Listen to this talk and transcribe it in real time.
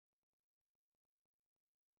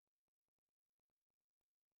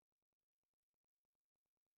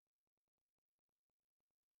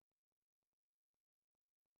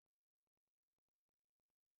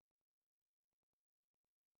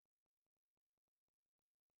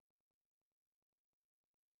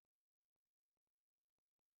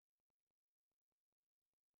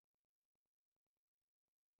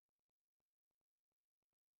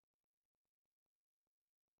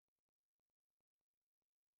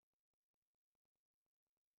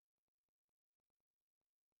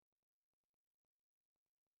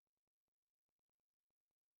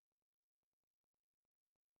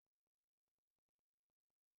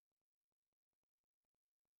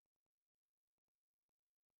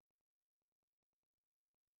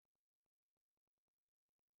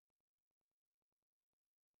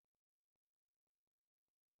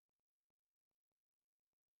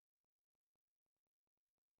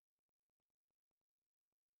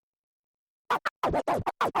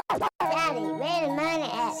Daddy, where the money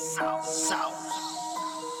at?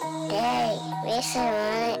 Daddy, where's the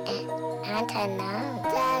money at? I don't know.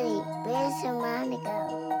 Daddy, where's the money go?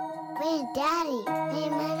 Where's Daddy? Where's the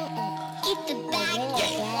money at? Get the bag,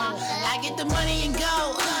 yeah. I get the money and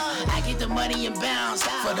go. I get the money and bounce.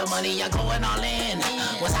 For the money, I'm going all in.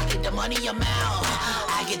 Once I get the money, I'm out.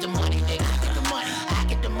 I get the money, nigga. I get the money. I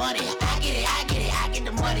get the money. I get it. I get it. I get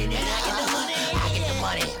the money, nigga. I get the money. I get the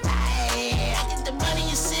money. I get the money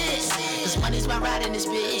and sit. Cause money's my ride in this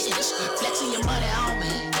bitch. Flexing your money on me.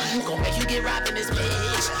 Gon' make you get robbed in this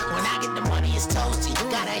bitch. When I get the money, it's toasty. You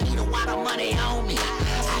gotta eat a lot of money on me. I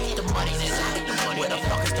get the money, nigga. I get the money. Where the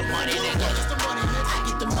fuck is the money, nigga? I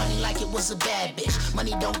get the money like it was a bad bitch.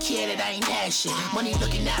 Money don't care that I ain't had shit. Money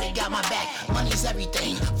looking out, it got my back. Money's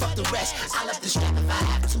everything, fuck the rest. I left the strap if I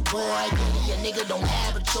have to, boy. Really, a nigga don't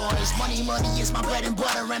have a choice. Money is my bread and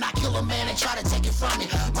butter, and I kill a man and try to take it from me.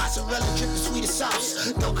 Mozzarella dripping sweet as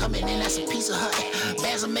sauce. Don't come in, that's a piece of her.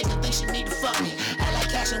 Bands will make her think she need to fuck me. I like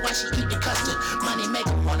cash and why she eat the custard. Money make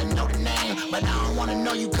her wanna know the name, but I don't wanna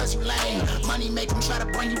know you cause you lame. Money make them try to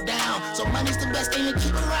bring you down, so money's the best thing to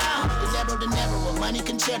keep around. The never, money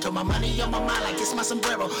concerto. My money on my mind like it's my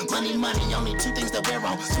sombrero. Money, only two things that wear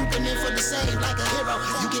on. Swooping in for the save like a hero.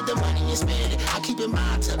 You get the money and spend it. I keep it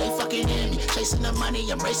mine till they fucking in me. Chasing the money,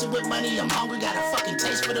 I'm racing with money. I'm hungry, got a fucking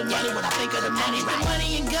taste for the money. When I think of the money, right?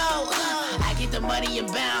 Money and go. I get the money and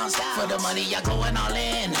bounce. For the money, I'm going all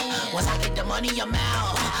in. Once I get the money, I'm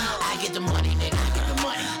out. I get the money, nigga. I get the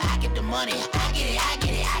money. I get the money. I get it. I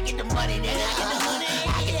get it. I get the money, nigga. I get the money.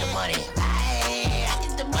 I get the money. I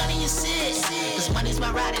get the money and sit. Cause money's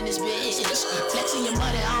my ride in this bitch. Flexing your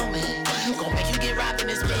money on me. Gon' make you get robbed in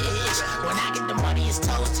this bitch. When I get the money, it's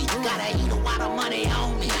toasty. You gotta eat a lot of money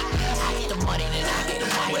on me. I get the money, then I get the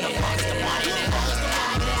money. Where the fuck is the money, then I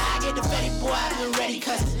get the fatty boy, I've been ready,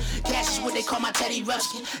 cuz cash is what they call my Teddy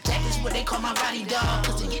Ruxpin. Jack is what they call my Roddy Dog.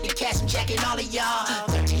 Cause to get the cash, I'm jacking all of y'all.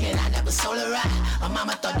 13 and I never sold a ride. My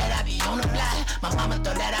mama thought that I'd be on the block. My mama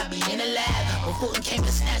thought that I'd be in the lab. When Fulton came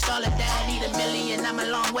to snatch all of that, I need $1 million, I'm a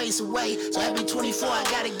long ways away. So every 24 I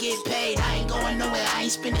gotta get paid. I ain't going nowhere, I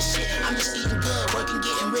ain't spending shit. I'm just eating good, working,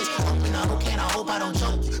 getting rich. Open up, okay, I hope I don't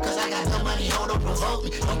choke you. Cause I got no money, hold don't provoke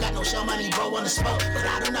me. Don't got no show money, bro, wanna smoke. But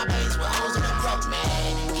I do not blaze with hoes and I'm broke,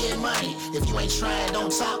 man. Get money, if you ain't trying,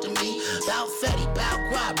 don't talk to me. Bout Fetty, bout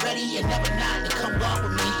guap, ready and never not to come walk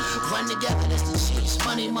with me. Run together, that's the cheeks.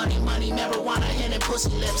 Money, marijuana, hand and pussy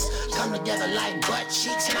lips. Come together like butt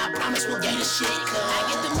cheeks, and I promise we'll gain the shit. Cause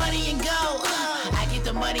I get the money and go. I get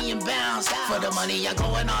the money and bounce. For the money, I'm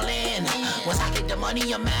going all in. Once I get the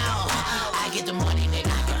money, I'm out. I get the money,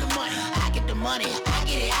 nigga. I get the money. I get the money. I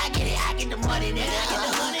get it. I get it. I get the money, nigga. I get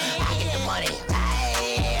the money. I get the money.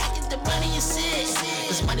 I get the money and sit.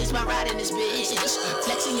 Cause money's my ride in this bitch.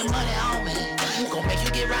 Flexing your money on me. Gon' make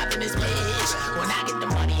you get robbed in this bitch. When I get the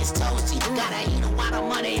money, it's toasty. You gotta eat a lot of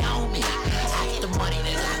money on me. I get the money,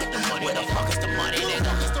 nigga. I get the money. Where the fuck is the money,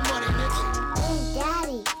 nigga? Where's the money, nigga? Where's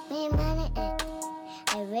Daddy? Where's money at?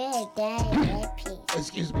 And where's Daddy? Peace.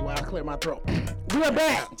 Excuse me while I clear my throat. We are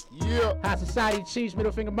back. Yeah. High Society Chiefs,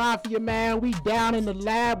 Middle Finger Mafia, man. We down in the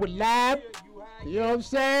lab with Lab. You know what I'm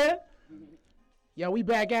saying? Yo, we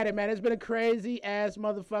back at it, man. It's been a crazy ass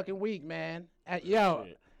motherfucking week, man. Yo,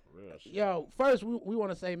 first we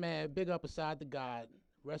want to say, man, big up Aside the God.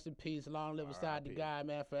 Rest in peace. Long live Aside the God,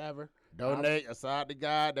 man, forever. Donate Aside the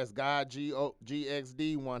God. That's God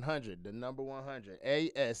GXD 100, the number 100.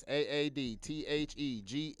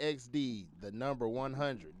 ASAADTHEGXD, the number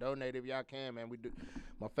 100. Donate if y'all can, man. We do.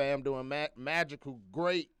 My fam doing magical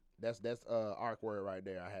great. That's arc word right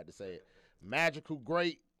there. I had to say it. Magical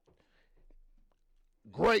great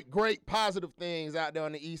positive things out there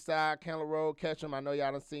on the east side, Candler Road. Catch them. I know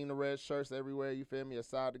y'all done seen the red shirts everywhere. You feel me?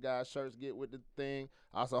 Aside the God shirts, get with the thing.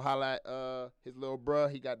 Also highlight his little bruh.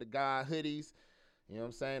 He got the God hoodies. You know what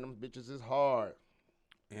I'm saying? Them bitches is hard.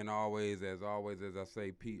 And always, as I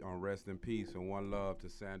say, Pete, on rest in peace and one love to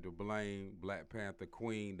Sandra Blaine, Black Panther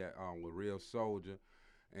Queen, that was real soldier.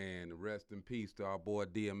 And rest in peace to our boy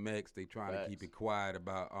DMX. They trying to keep it quiet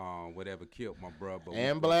about whatever killed my brother.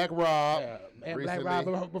 And Black Rob. And Black Rob.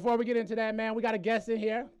 But before we get into that, man, we got a guest in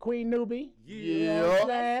here, Queen Newbie. Yeah. You know what I'm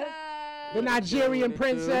saying? The Nigerian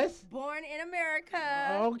princess. Born in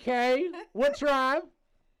America. Okay. What tribe?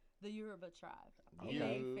 The Yoruba tribe.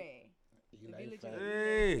 Okay.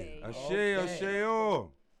 Hey, Ashe.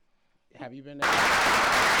 Have you been there?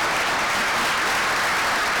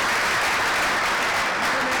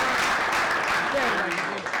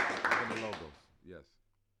 Yes.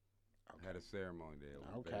 Had a ceremony there. It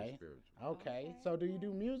was very spiritual. Okay. So do you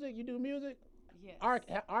do music? You do music? Yes. Ark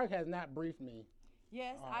has not briefed me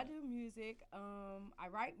Yes, I do music. I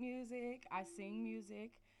write music. I sing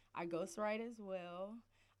music. I ghostwrite as well.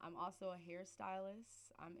 I'm also a hairstylist.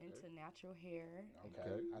 I'm into natural hair. Okay.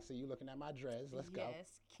 I see you looking at my dress. Let's go. Yes,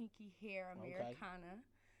 kinky hair, Americana.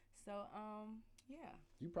 So, yeah.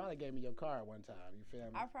 You probably gave me your card one time. You feel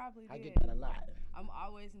me? I probably did. I get that a lot. I'm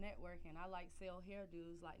always networking. I like sell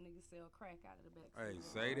hairdos like niggas sell crack out of the back. Hey,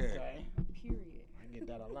 say that. Okay. Period. I get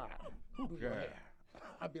that a lot. Who do your Yeah. hair?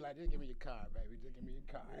 I'd be like, just give me your card, baby. Just give me your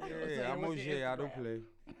card. You know what I'm Yeah, saying? I'm What's on your shit. I do Instagram? play.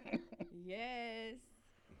 Yes.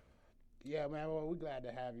 Yeah, man. Well, we're glad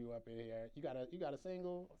to have you up in here. You got a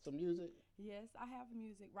single, some music? Yes, I have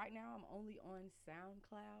music. Right now I'm only on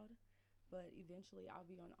SoundCloud, but eventually I'll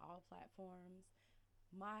be on all platforms.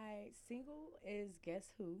 My single is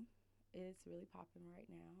Guess Who. It's really popping right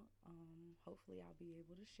now. Hopefully I'll be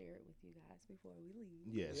able to share it with you guys before we leave.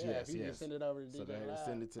 Yes, Yeah, yes, if you yes. just send it over to So DJ go ahead and Live.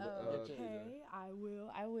 send it to the. Okay, I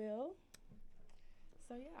will.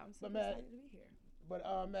 So yeah, I'm super But, man, excited to be here.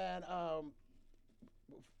 But man,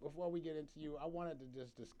 before we get into you, I wanted to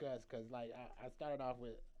just discuss because like I started off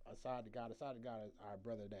with Assad the God. Assad the God is our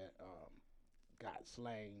brother that got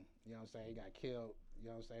slain. You know what I'm saying? He got killed. You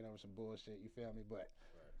know what I'm saying? Over some bullshit. You feel me? But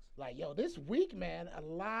like yo, this week, man, a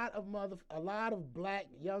lot of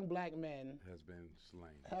young black men Has been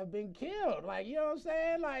slain. have been killed. Like you know what I'm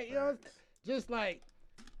saying? Like you know, just like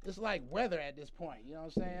it's like weather at this point. You know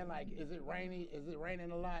what I'm saying? Like is it rainy? Is it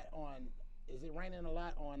raining a lot on? Is it raining a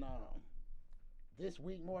lot on this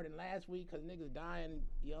week more than last week? Cause niggas dying.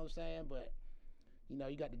 You know what I'm saying? But you know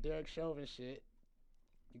you got the Derek Chauvin shit.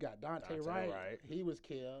 You got Dante Wright. He was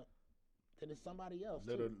killed. Then there's somebody else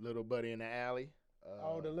too. Little buddy in the alley.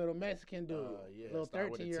 The little Mexican dude, yeah, little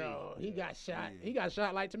start with a T. 13-year-old. He Yeah. got shot. He got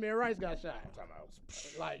shot like Tamir Rice got shot. I'm talking about.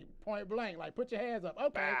 Like point blank. Like put your hands up.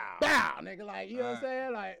 Okay, Bow. bow, nigga. Like you know what I'm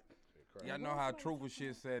saying? Like Y'all know how truthful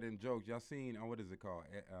shit said in jokes. Y'all seen what is it called?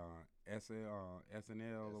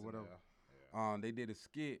 SNL or whatever. They did a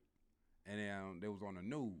skit and then they was on the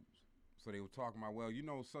news. So they were talking about, well, you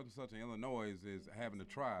know, such and such in Illinois is having a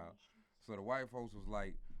trial. So the white folks was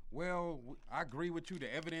like, well, I agree with you.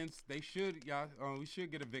 The evidence, we should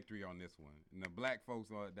get a victory on this one. And the black folks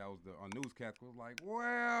that was the newscast was like,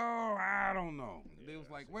 well, I don't know. They was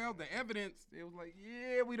like, well, the evidence. It was like,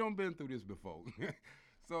 yeah, we done been through this before.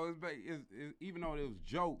 So it's even though it was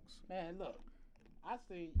jokes, man, look, I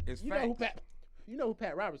see. It's you know who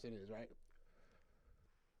Pat Robertson is, right?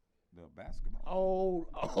 the basketball.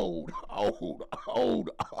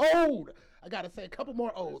 Old. I gotta say a couple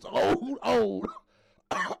more olds. Old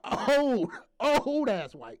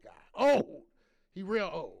ass white guy. Old. He real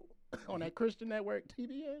old. On that Christian Network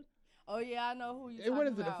TBN. Oh yeah, I know who you. And what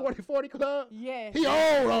is it? The about. 40-40 Club. Yes. He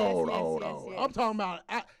yes, old. yes. I'm talking about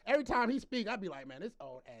every time he speak, I be like, man, this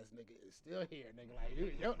old ass nigga is still here, nigga. Like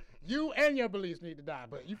you and your beliefs need to die.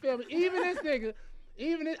 But you feel me? Even this nigga,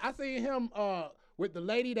 I seen him with the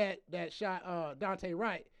lady that shot Dante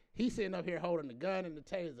Wright. He's sitting up here holding the gun and the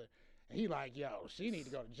taser. And he like, yo, she need to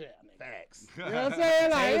go to jail, nigga. Facts. You know what I'm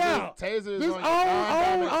saying? Like, yo, Taser is this on your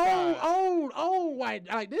non-dominant side. old white,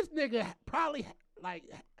 like this nigga probably like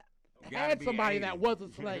had be somebody 80. that was a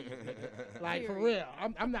slave. Like for real.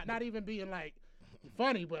 I'm not even being like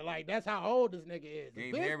funny, but like that's how old this nigga is.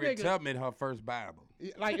 Gave This Harriet nigga- Tubman her first Bible.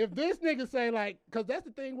 like if this nigga say like, cause that's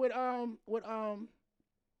the thing with the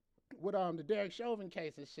Derek Chauvin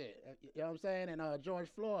case and shit. You know what I'm saying? And George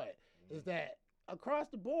Floyd is that across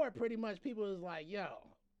the board, pretty much people is like, yo,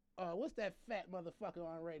 what's that fat motherfucker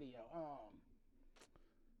on radio?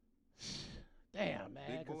 Damn man,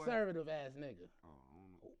 Big Boy? conservative ass nigga.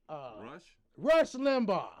 Rush? Rush Limbaugh.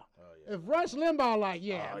 Oh, yeah. If Rush Limbaugh like,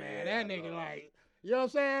 yeah, Oh, man, yeah, that nigga no. like, you know what I'm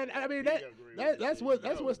saying? I mean, He agree with that's you. what He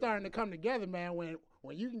that's knows what's it. starting to come together, man. When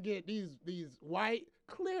you can get these white,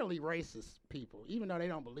 clearly racist people, even though they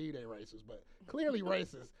don't believe they're racist, but clearly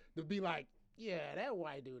racist, to be like, yeah, that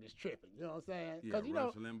white dude is tripping. You know what I'm saying? Yeah, Because you know,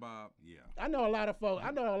 Rush Limbaugh. Yeah. I know a lot of folks.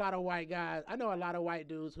 I know a lot of white guys. I know a lot of white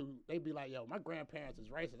dudes who they be like, "Yo, my grandparents is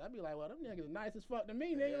racist." I be like, "Well, them niggas nice as fuck to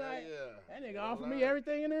me, nigga. Yeah, like yeah. that nigga Yeah, offer lie. me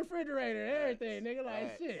everything in the refrigerator, and everything, nigga. Like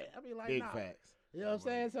Facts. shit." I be like, Big "Nah." facts. You know what I'm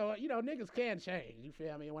saying? So you know, niggas can change. You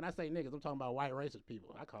feel me? And when I say niggas, I'm talking about white racist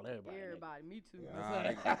people. I call everybody. nigga. Everybody, me too. Yeah. Nah,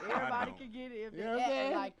 saying? I Everybody don't. can get it if You they know what I'm saying?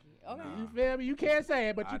 act like it. Okay. Nah. You feel me? You can't say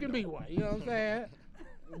it, but you I can be don't. one. You know what I'm saying?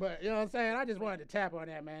 But you know what I'm saying? I just wanted to tap on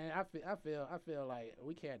that, man. I feel like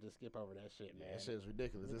we can't just skip over that shit, man. That shit's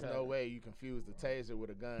ridiculous. There's Okay. no way you confuse the taser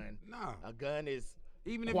with a gun. Nah. A gun is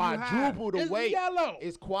Even if you hide. quadruple the It's weight. yellow.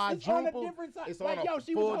 It's It's on a quadruple. different side. It's on Like, a yo,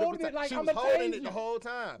 she full was holding different it like side. She I'm was a holding it taser. the whole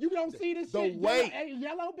time. You don't see this The shit. weight-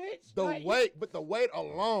 Yellow bitch. The Like, weight, but the weight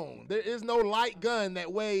alone. There is no light gun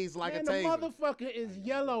that weighs like man, a the taser. motherfucker is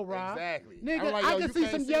yellow, Rob. Exactly. Nigga, I'm like, I yo, can you see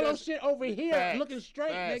can't some see yellow that shit over here Facts. looking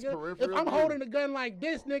straight, Facts. nigga. If Peripheral I'm view. holding a gun like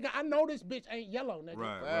this, nigga, I know this bitch ain't yellow, nigga.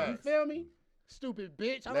 Right, You Facts. feel me? Stupid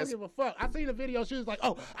bitch. I don't Let's- give a fuck. I seen the video. She was like,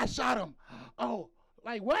 "Oh, I shot him." Oh,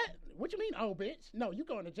 like what? What you mean, oh, bitch? No, you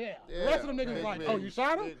going to jail. The rest of them niggas was big like, bitch. "Oh, you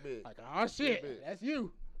shot him?" Big bitch. Like, oh shit, bitch. that's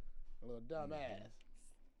you, little dumbass.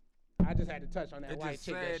 I just had to touch on that It's white just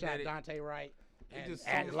chick that sad shot that it- Dante Wright. And just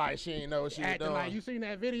Acting like she ain't know what she was acting doing. like you seen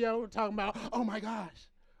that video talking about, "Oh my gosh,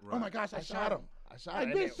 oh my gosh, I shot him." I shot Like,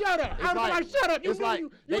 him. bitch, shut up. It's I was like, shut up. You it's mean like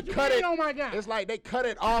you, they what you cut mean, it. oh my God. It's like they cut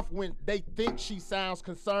it off when they think she sounds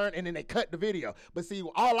concerned, and then they cut the video. But see,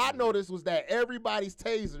 all I noticed was that everybody's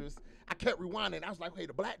tasers. I kept rewinding. I was like, "Hey,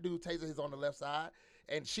 the black dude taser is on the left side,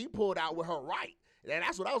 and she pulled out with her right." And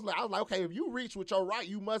that's what I was like. I was like, "Okay, if you reach with your right,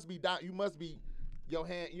 you must be down. You must be your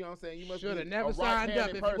hand. You know what I'm saying? You must Should be have never a signed up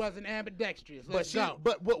right-handed if person. he wasn't ambidextrous. But Let's go.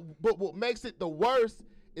 but what makes it the worst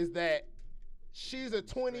is that she's a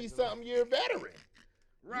 20-something year veteran.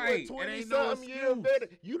 Right. You a It ain't no 20-something year excuse.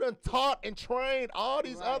 veteran. You done taught and trained all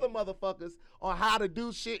these other motherfuckers on how to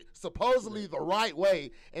do shit supposedly the right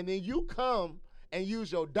way, and then you come and use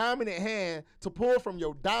your dominant hand to pull from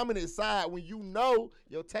your dominant side when you know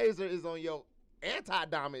your taser is on your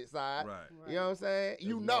anti-dominant side. Right. You know what I'm saying?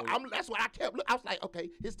 You There's know, no- that's what I kept. I was like, okay,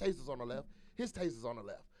 his taser's on the left. His taser's on the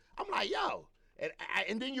left. I'm like, yo.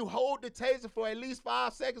 And then you hold the taser for at least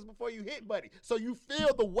 5 seconds before you hit, buddy. So you feel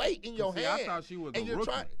the weight in your See, hand. I thought she was and a you're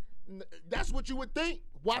rookie. That's what you would think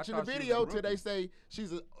watching the thought she was a video till rookie. they say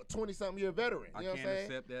she's a 20-something year veteran. I You know what can't I'm saying?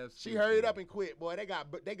 accept that. She excuse, hurried man. up and quit, boy. They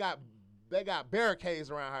got barricades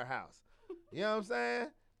around her house. You know what I'm saying?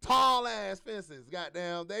 Tall ass fences,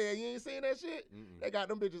 goddamn. You ain't seen that shit? They got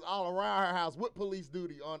them bitches all around her house with police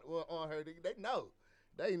duty on her.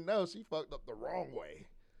 They know she fucked up the wrong way.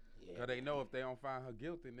 Cause they know if they don't find her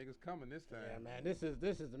guilty, niggas coming this time. Yeah, man, this is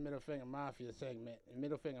the Middle Finger Mafia segment,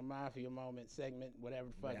 Middle Finger Mafia moment segment, whatever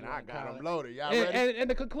the fuck Man, you I want to got call them it. loaded. Y'all And, ready? and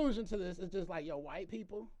the conclusion to this is just like, yo, white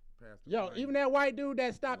people. Pass the Yo, plate. even that white dude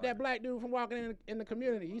that stopped that black dude from walking in the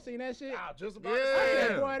community. You seen that shit? I was just about I to say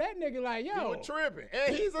said, Yeah. boy, that nigga like, He yo. was tripping.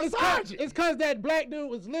 And he's a It's sergeant. cause that black dude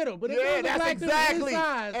was little, but if it Yeah, was a that's black exactly- dude his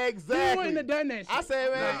size, he exactly. wouldn't have done that shit. I said,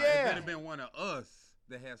 Nah, man, it yeah. could have been one of us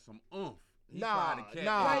that had some oomph. He Nah, tried to catch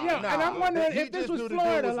nah. Like, yo, nah. and I'm wondering He if this just was knew the dude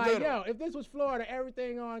Florida, was like, little. yo, if this was Florida,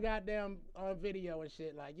 everything on goddamn on video and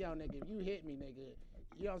shit, like, yo, nigga, if you hit me, nigga,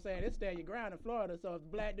 you know what I'm saying? It's stand your ground in Florida, so if the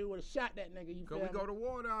black dude would have shot that nigga, you Cause feel we me? go to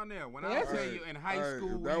war down there. When Yes. I tell you in high Hey, school,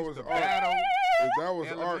 if we that used was to art, battle. if that was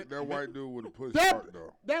Element- art, that white dude would have pushed That, art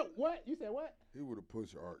though. that, what? You said what? He would have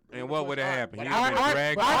pushed art. Though. And what would have happened? But He would have Art-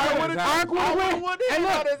 dragged but Art his would've- house. Art would've went- would've Hey, hit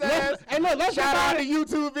look, on his let's- ass. hey, look, let's Shout get out out the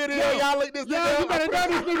YouTube video. Yo, Y'all look this Yo, nigga you up. better know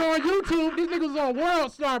this nigga on YouTube. This nigga was on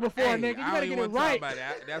World Star before, Hey, nigga. You I better don't get even it want to talk right. about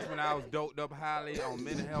that. That's when I was doped up highly on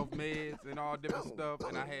mental health meds and all different stuff,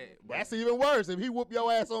 and I had. That's even worse. If he whoop your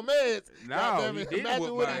ass on meds, No, goddamn he it, didn't imagine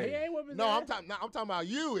whoop what my he- He ain't whooping No, his I'm talking about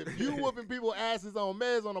you. If you whooping people asses on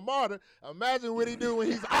meds on a martyr, imagine what he do when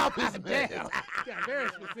he's off his Damn. meds. Got very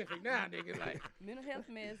specific now, nigga. Like, Mental health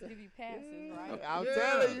meds give you passes, right? I'm Yeah,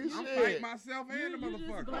 telling you, I'm shit. fighting myself and the You just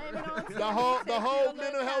blame it motherfucker. on The whole- Take the your whole little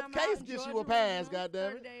mental health time case out, gets you Georgia a pass, Reno,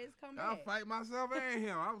 goddammit. 30 days, come I'll back. fight myself and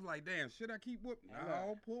him. I was like, damn, should I keep whooping?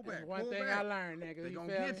 No, pull back. that's one pull thing back. I learned, nigga. They You gonna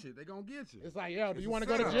feel get me? you. They gonna get you. It's like, yo, do It's you a want to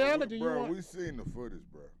go to setup. jail or do you Bro, want we seen the footage,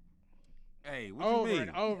 bro. Hey, what over you mean?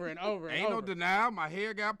 and over and over and Ain't over? no denial. My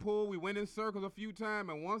hair got pulled. We went in circles a few times,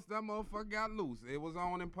 and once that motherfucker got loose, it was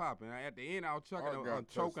on and popping. At the end, I was Art got touched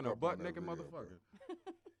choking a up on butt that naked video, motherfucker.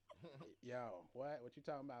 Yo, what? What you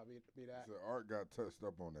talking about? Be that? So art got touched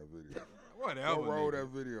up on that video. Whatever. Go roll nigga. that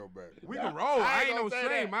video back. We can roll. I ain't gonna no say shame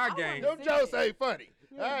that. my I game. wanna Them jokes ain't funny.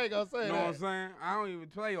 I ain't gonna say You know that. what I'm saying? I don't even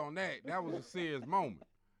play on that. That was a serious moment.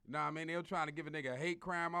 Nah, I mean, they were trying to give a nigga a hate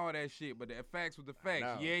crime, all that shit, but the facts was the facts.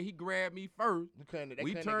 know. Yeah, he grabbed me first. They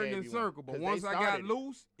We couldn't have turned gave in you one, circle, but 'cause once they I got started it.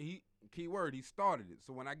 loose, he started it.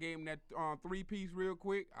 So when I gave him that 3-piece real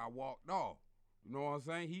quick, I walked off. You know what I'm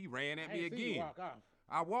saying? He ran at I me ain't see you again. walk off.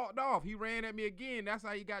 I walked off. He ran at me again. That's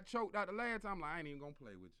how he got choked out the last time. Like, I ain't even gonna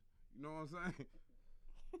play with you. You know what I'm saying?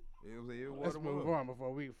 It was Let's what it move was. on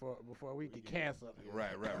before we get canceled.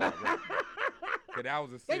 Right. Cause that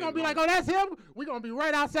was a They gonna be like, oh, that's him. We gonna be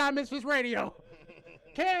right outside Misfits Radio.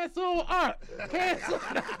 Cancel art. Cancel.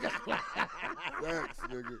 Facts,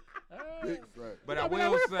 nigga. Big facts. But I be like,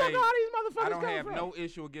 will where the fuck say, all these motherfuckers I don't come have from? no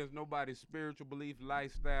issue against nobody's spiritual belief,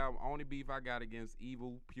 lifestyle. Only beef I got against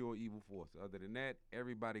evil, pure evil force. Other than that,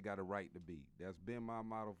 everybody got a right to be. That's been my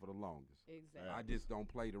motto for the longest. Exactly. I just don't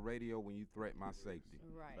play the radio when you threaten my safety.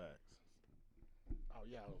 Right. Oh,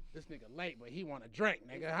 yo, this nigga late, but he want to drink,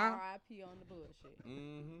 nigga, It's huh? R.I.P. on the bullshit.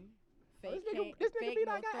 Mm-hmm. Fake, this nigga fake be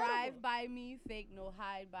no like an thrive animal. by me, fake no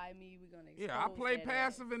hide by me. We're gonna expose Yeah, I play that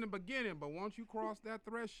passive ass. in the beginning, but once you cross that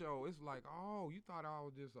threshold, it's like, oh, you thought I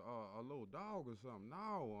was just a little dog or something.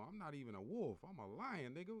 No, I'm not even a wolf. I'm a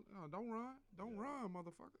lion, nigga. Don't run. Don't run,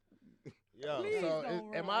 motherfucker. Yo, Please so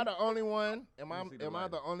don't am run. I the only one? Am I Let me see the am I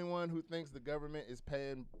lighter. the only one who thinks the government is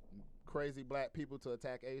paying crazy black people to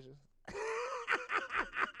attack Asians?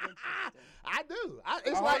 I do.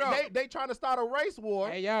 It's Oh, like hold up. they trying to start a race war.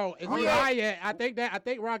 Hey, yo, is We he ain't- high yet? I think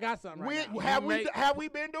Raw got something right now. Have we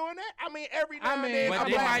been doing that? I mean, every now and mean, then but a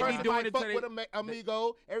they black might be person doing might it fuck till with a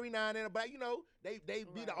amigo. Every now and then, but they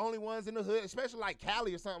be the only ones in the hood, especially like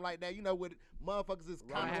Cali or something like that. You know, with motherfuckers is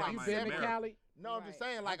Right. kind of Have like you I'm been to America. Cali? No, I'm just Right.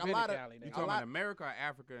 saying, like I've a been to lot of Cali, nigga. You A talking lot- about America or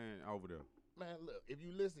Africa and over there? man. Look, if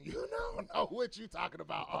you listen, you don't know what you talking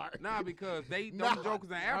about, Art. Nah, because them Nah.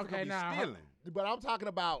 jokers in Africa Okay, be nah, stealing. But I'm talking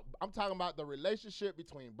about the relationship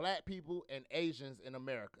between black people and Asians in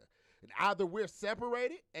America. And either we're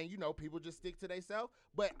separated and people just stick to themselves.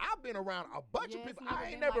 But I've been around a bunch Yeah, of it's people. never I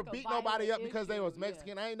ain't been never like a beat nobody violent up because they was issue, yeah.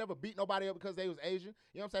 Mexican. I ain't never beat nobody up because they was Asian.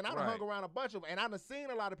 You know what I'm saying? I done Right. hung around a bunch of them, and I done seen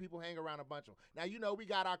a lot of people hang around a bunch of them. Now we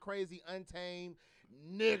got our crazy untamed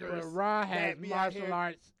niggers. But Raw has that be out martial here-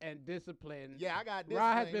 arts and discipline. Yeah, I got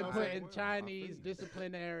Raw has discipline, you been know what put I'm in saying? Chinese I feel you.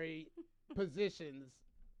 disciplinary positions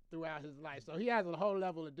throughout his life, so he has a whole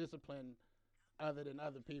level of discipline other than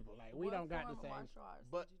other people. Like we What don't got the form of same. martial arts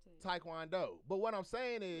But did you take? Taekwondo. But what I'm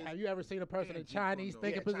saying is, Have you ever seen a person Yeah, in Chinese Jeet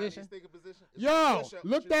thinking Chinese position? thinking position. It's Yo, push up,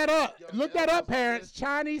 look shit that like up. that. Yo, Look your that up, elbows like parents. this.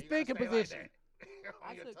 Chinese You gotta thinking stay like position. that. I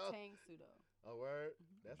On your took toe. Tang Sudo. Oh, word.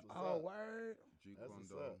 That's what's Oh, up. word. Jeet That's Kune what's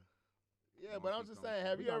Do. up. Yeah, Don't but I'm keep just going. saying,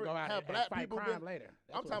 have We you gonna ever go out have and black fight people crime been? later. That's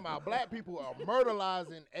I'm what talking it's about black people are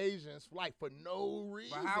murderizing Asians like for no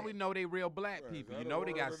reason. But how we know they real black Right, people? is You that know a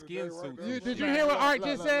they word got of the skin day right suits. there? and Did shit. you hear what Art Look,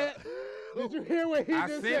 just look, said? look. Did you hear what he I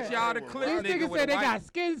just sent said? y'all the These clip, These nigga, niggas with said a they white. got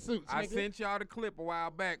skin suits, I nigga. sent y'all the clip a while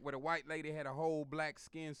back where the white lady had a whole black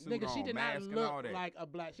skin suit Nigga, on, she did not mask and all look that. like a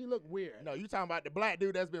black. She looked weird. No, you talking about the black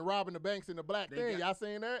dude that's been robbing the banks in the black They thing? got- Y'all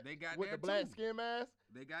seen that? they got with the that black too. skin mask.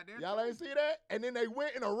 They got that. Y'all too. ain't see that? And then they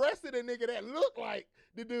went and arrested a nigga that looked like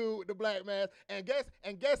the dude with the black mask. And guess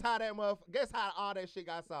how guess how all that shit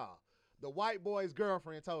got solved? The white boy's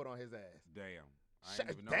girlfriend told on his ass. Damn. I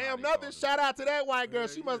ain't even know how Damn they nothing. called it. Shout out to that white girl. Yeah,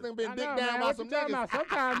 She must yeah. have been I dick know, down man. by What some you talking niggas. about?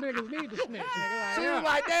 Sometimes niggas need to snitch, nigga. Like, She yeah. was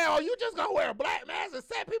like, damn, you just gonna wear a black mask and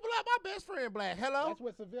set people up? My best friend black. Hello? That's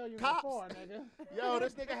what civilians Cops. are for, nigga. Yo,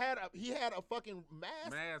 this nigga had a fucking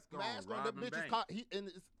mask. Mask on, The robbing bitch is banks. called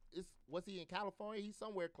was he in California? He's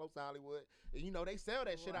somewhere close to Hollywood. And they sell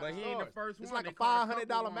that shit out But the he ain't the stores. first It's one. like They a caught a $500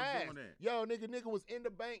 couple ones mask. doing that. Yo, nigga was in the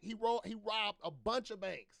bank. He robbed a bunch of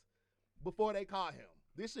banks before they caught him.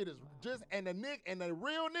 This shit is just and the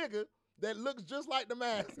real nigga that looks just like the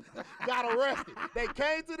mask got arrested. They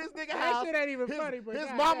came to this nigga That house. shit ain't even his, funny, but his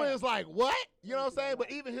goddamn. mama is like, what? You know what I'm saying?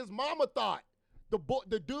 But even his mama thought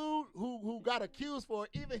the dude who got accused for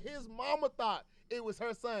it, even his mama thought it was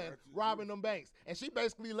her son robbing them banks. And she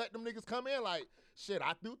basically let them niggas come in like, shit,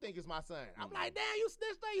 I do think it's my son. I'm like, damn, you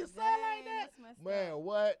snitched on your son like Dang, that? that's messed Man, up.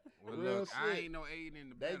 what? Well, Real look, shit. I ain't no aid in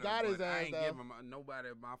the They better, got his but I ass, ain't though. giving nobody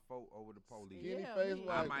my fault over the police. Skinny Yeah, face me.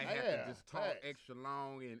 I like, might have yeah, to just talk facts. extra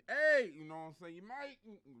long and, hey, you know what I'm saying? You might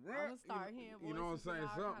run. I'm gonna start hearing You know what I'm voices and saying?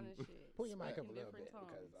 all Something. kind of shit. Pull your mic up a Speaking little bit different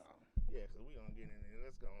because tones. Yeah, because we going to get in there.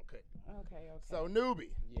 Let's go on cut. Okay. So,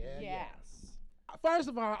 newbie. yeah. Yes. First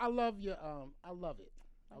of all, I love your I love it.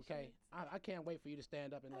 Okay, Appreciate I can't wait for you to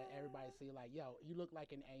stand up and let everybody see like, yo, you look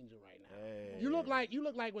like an angel right now. Hey. You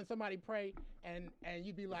look like when somebody pray and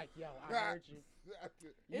you be like, yo, I heard you.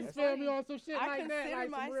 You It's feel me funny. on some shit I like that, consider like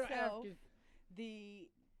some real myself African. the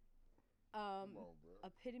Come on, bro.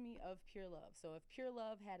 epitome of pure love. So if pure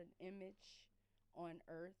love had an image on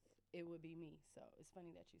earth, it would be me. So it's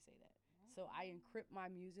funny that you say that. So I encrypt my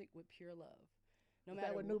music with pure love. No Is matter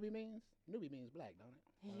that what what. newbie means? Newbie means black, don't it?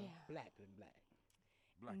 Yeah. Black and black.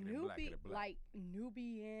 Blacker than black Newbie, than black. like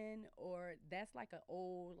Nubian, or that's like a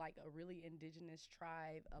old, like a really indigenous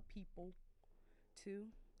tribe of people, too.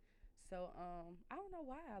 So I don't know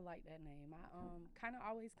why I like that name. I kind of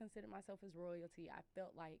always considered myself as royalty. I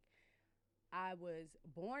felt like I was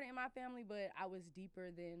born in my family, but I was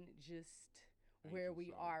deeper than just where Ancient we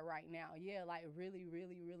soul. are right now. Yeah, like really,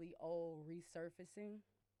 really, really old, resurfacing.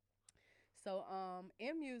 So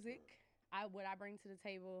in music, what I bring to the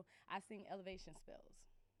table, I sing elevation spells.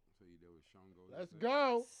 So you there with Shongo. Let's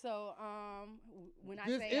go. So when I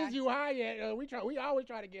This say is you high yet? We always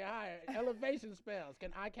try to get higher. Elevation spells.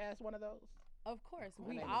 Can I cast one of those? of course, My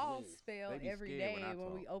we name is all Wiz. spell They be every scared day when I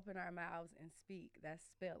when we talk. open our mouths and speak. That's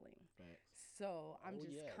spelling. So I'm Oh,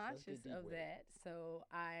 just yes, let's get conscious deep of with it. that. So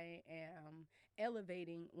I am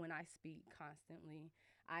elevating when I speak constantly.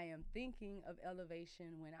 I am thinking of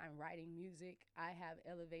elevation when I'm writing music. I have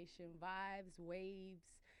elevation vibes, waves.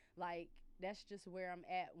 Like that's just where I'm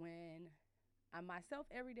at when I'm myself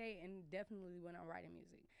every day, and definitely when I'm writing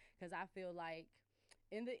music. Because I feel like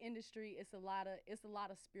in the industry, it's a lot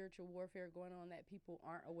of spiritual warfare going on that people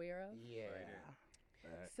aren't aware of. Yeah.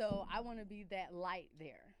 So I want to be that light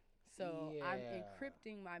there. So I'm Yeah.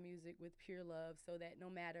 encrypting my music with pure love so that no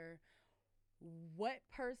matter what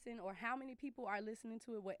person or how many people are listening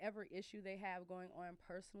to it, whatever issue they have going on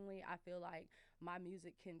personally, I feel like my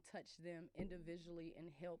music can touch them individually and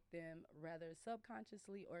help them rather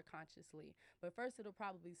subconsciously or consciously. But first it'll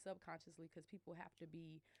probably be subconsciously because people have to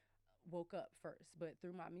be woke up first. But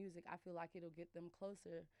through my music, I feel like it'll get them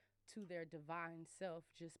closer to their divine self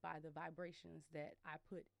just by the vibrations that I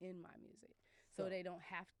put in my music. So they don't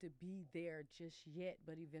have to be there just yet,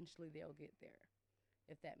 but eventually they'll get there,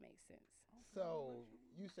 if that makes sense. So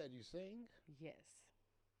you said you sing? Yes,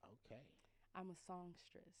 Okay. I'm a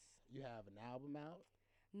songstress. You have an album out?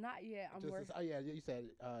 Not yet. I'm working. Oh yeah, you said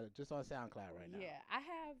just on SoundCloud right now. Yeah, I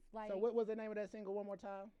have like So what was the name of that single one more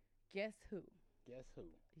time? Guess Who? Guess Who?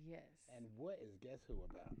 Yes. And what is Guess Who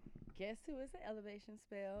about? Guess Who is an elevation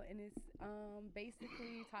spell, and it's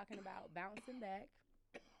basically talking about bouncing back,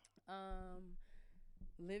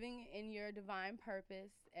 living in your divine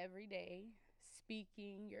purpose every day,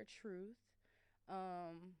 speaking your truth,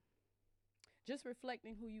 just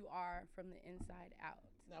reflecting who you are from the inside out.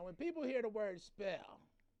 Now when people hear the word spell,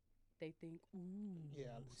 They think, ooh. yeah,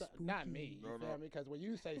 not me. You No, feel no. me? Because when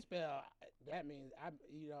you say spell, that means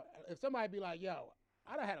if somebody be like, "Yo,"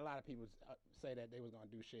 I done had a lot of people say that they was gonna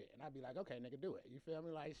do shit, and I'd be like, "Okay, nigga, do it." You feel me?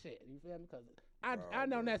 Like shit. You feel me? Because I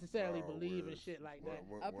don't necessarily believe in shit like that.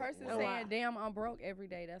 A person when saying, I- "Damn, I'm broke" every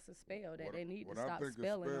day, that's a spell that they need to stop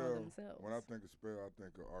spelling on themselves. When I think of spell, I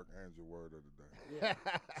think of Archangel word of the day.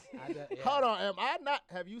 Yeah. Hold on, am I not?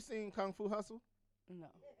 Have you seen Kung Fu Hustle? No.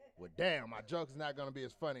 Well, damn, my joke's not gonna be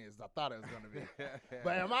as funny as I thought it was gonna be.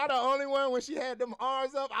 But am I the only one when she had them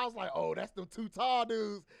arms up? I was like, oh, that's them two tall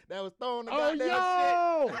dudes that was throwing the goddamn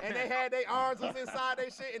shit, and they had their arms was inside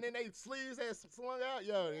their shit, and then they sleeves had swung out.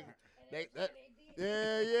 Yo,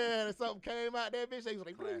 yeah, and something came out that bitch. They was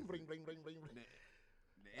like, bling, bling, bling, bling, bling, bling.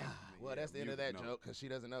 Well, that's the end of that joke because she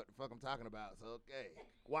doesn't know what the fuck I'm talking about. So okay,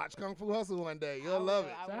 watch Kung Fu Hustle one day. You'll love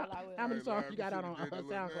it. I So will. how many Hey, songs man, you got out on should've did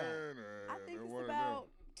the SoundCloud? little I man, think it's one of about them.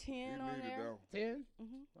 10 He on needed there. them. 10?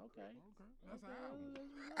 Mm-hmm. Okay. That's an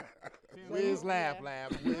album. Wiz Yeah. laugh,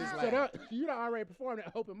 laugh, Wiz So laugh. you done already performed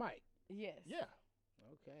at open mic. Yes. Yeah.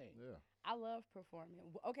 Okay. Yeah. I love performing.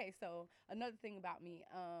 Okay, so another thing about me,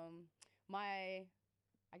 my,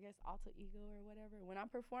 I guess, alter ego or whatever. When I'm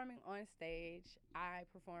performing on stage, I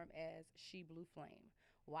perform as She Blue Flame.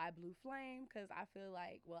 Why Blue Flame? Because I feel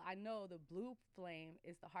like, well, I know the blue flame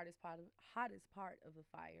is the hottest part of the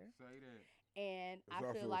fire, Say that. and It's I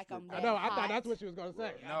also feel a like strip I'm club. I that know. I thought hot. that's what she was gonna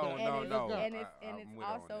say. No, and no, it's, no. And it's, I'm it's with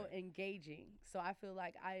on also that. engaging. So I feel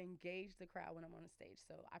like I engage the crowd when I'm on the stage.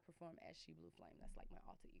 So I perform as She Blue Flame. That's like my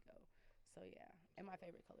alter ego. So yeah, and my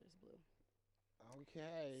favorite color is blue.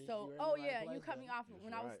 Okay. So, you're in the oh right yeah, place you cut me then. off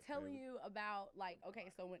when I was right, telling baby. you about like, okay,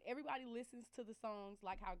 so when everybody listens to the songs,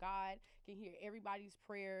 like how God can hear everybody's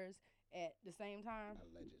prayers at the same time.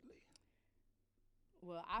 Allegedly.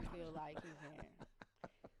 Well, I feel like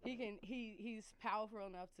he can. He's powerful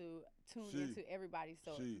enough to tune She. into everybody.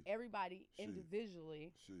 So She. everybody She.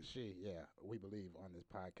 individually. She, yeah, we believe on this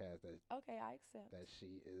podcast that Okay, I accept.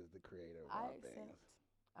 she is the creator of I all accept. things.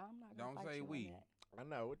 I'm not gonna Don't fight say you on we. that. I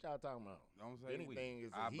know what y'all talking about. Don't say Anything we.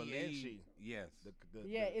 is a I he believe, and she. Yes.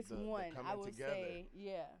 Yeah, it's the one. I coming would together. say,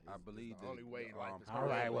 yeah. I believe the only way life is All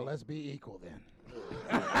right, well, created. let's be equal then.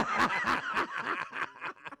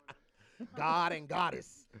 God and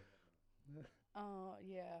goddess. Oh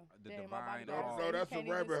yeah. The Damn, divine my body No, gotta all. say no, he that's a can't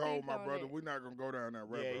even rabbit hole, speak my on brother. it. We're not gonna go down that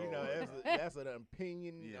rabbit Yeah, hole. you know, that's an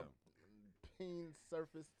opinion. Yeah. Opinion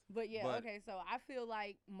surface. But yeah, But- okay, so I feel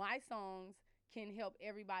like my songs can help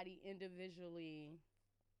everybody individually,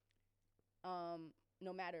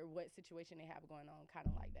 no matter what situation they have going on, kind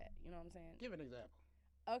of like that. You know what I'm saying? Give an example.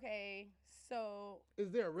 Okay, so Is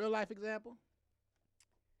there a real life example?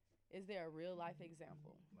 is there a real life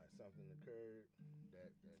example? Like something occurred that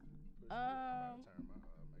pushed me. I'm about to turn my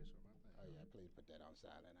make sure my thing. Oh yeah, please put that on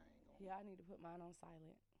silent. I ain't gonna. Yeah, I need to put mine on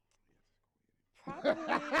silent. Probably.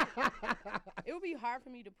 It would be hard for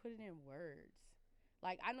me to put it in words.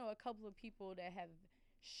 Like, I know a couple of people that have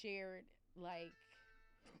shared, like,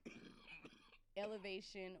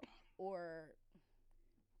 elevation or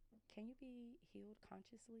can you be healed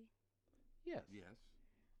consciously? Yes. Yes.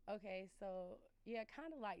 Okay, so, yeah,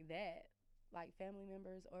 kind of like that. Like, family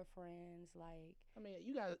members or friends, like, I mean,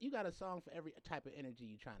 you got a song for every type of energy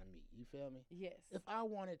you trying to meet. You feel me? yes. If I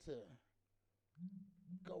wanted to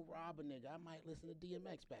go rob a nigga, I might listen to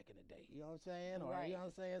DMX back in the day. You know what I'm saying? Or Right. you know what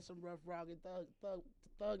I'm saying? Some rough, rugged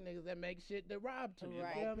thug niggas that make shit to rob to. You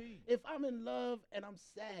Right. feel me? If I'm in love and I'm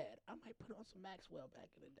sad, I might put on some Maxwell back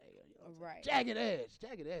in the day. You know what I'm saying? Right. Jagged Edge.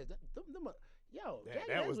 Yo, That, Jagged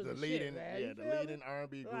that Edge was the the shit, leading, man. yeah, You the feel me? leading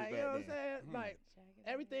R&B group Like, you back know what I'm then. saying? Like, Jagged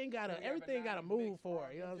everything got So you have everything got to anonymous move mix for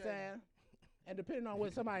part it. You know what I'm of Jagged. saying? And depending on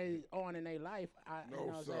what somebody's on in their life, you No, know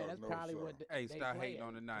what I'm saying? sir, That's no, probably sir. what Hey, they stop play hating at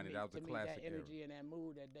on the to 90s. meet- That was to a meet classic that era. energy and that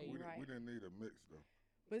mood that they. Right. We didn't need a mix though.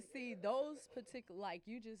 But see, those particular, like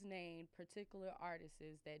you just named particular artists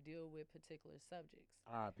that deal with particular subjects.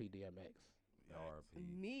 R.I.P. DMX. RP.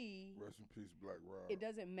 Me, Rest in peace, Black Rob. it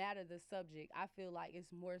doesn't matter the subject. I feel like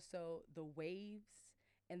it's more so the waves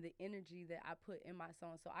and the energy that I put in my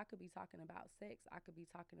song. So I could be talking about sex. I could be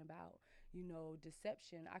talking about,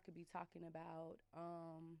 deception. I could be talking about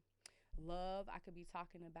love. I could be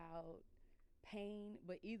talking about pain.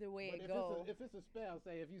 But either way But it goes. if it's a spell,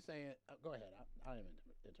 say if you saying, go ahead. I didn't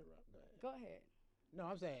mean to interrupt. Go ahead. Go ahead. No,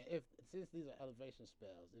 I'm saying since these are elevation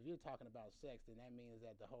spells, if you're talking about sex, then that means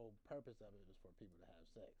that the whole purpose of it is for people to have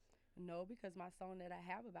sex. No, because my song that I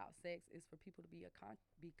have about sex is for people to be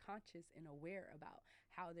conscious and aware about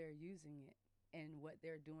how they're using it and what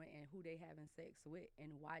they're doing and who they having sex with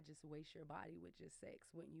and why just waste your body with just sex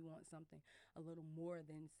when you want something a little more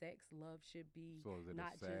than sex. Love should be So is it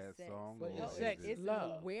not a sad just sex. song? But or it's is sex, it- It's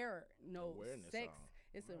love. Awareness sex. song.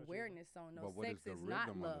 It's an awareness song. No, but what sex is the is not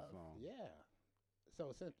rhythm of love. the song? Yeah.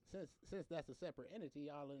 So since that's a separate entity,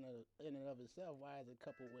 all in and of itself, why is it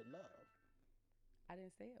coupled with love? I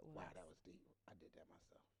didn't say it was. Wow, that was deep. I did that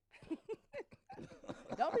myself.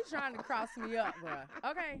 Don't be trying to cross me up,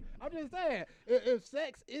 bruh. Okay. I'm just saying, if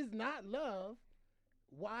sex is not love,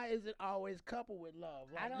 why is it always coupled with love?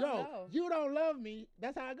 I Like, don't know. You don't love me.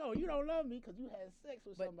 That's how I go. You don't love me because you had sex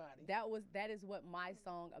with But somebody. that is what my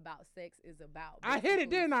song about sex is about. I hit it,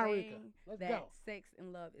 Basically didn't I, Rika? saying Let's that go. sex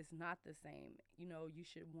and love is not the same. You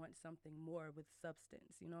should want something more with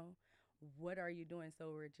substance. What are you doing?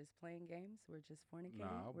 So we're just playing games. We're just fornicating.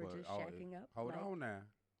 Nah, we're but just shacking up. Hold like, on now.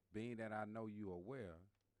 Being that I know you aware,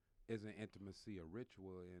 isn't intimacy a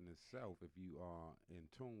ritual in itself if you are in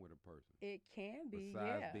tune with a person? It can be.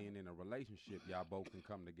 Besides Yeah. being in a relationship, y'all both can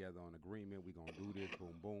come together on agreement. We gonna do this,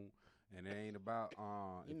 boom, boom, and it ain't about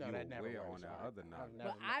You if know you're that never aware works, on that right? other night.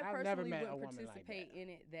 But I I've never personally met a wouldn't woman like participate that. in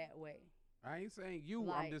it that way. I ain't saying you. I'm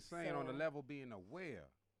Like, just saying on the so- level being aware.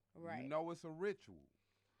 Right. You know it's a ritual.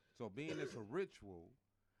 So being it's a ritual,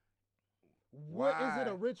 What is it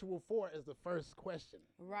a why- ritual for is the first question.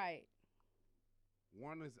 Right.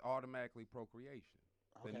 one is automatically procreation.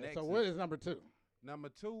 The Okay, next so what is number two? Number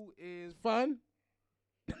two is Fun?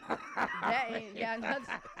 That ain't. Yeah. That's,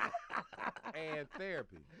 and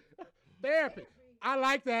therapy. Therapy. I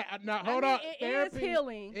like that. Now, hold mean, on. it is Therapy.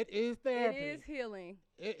 healing. It is it therapy. is healing.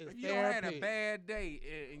 It is If you don't had therapy. a bad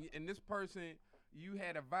day and this person you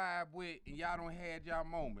had a vibe with and y'all don't had y'all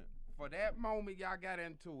moment. For that moment y'all got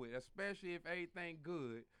into it, especially if everything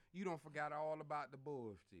good, you don't forgot all about the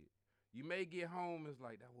bullshit. You may get home, it's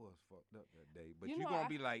like that was fucked up that day, but You you know, gonna I-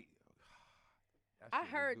 be like, that I shit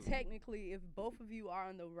was heard good. technically if both of you are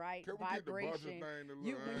on the right Can we get the budget vibration, thing to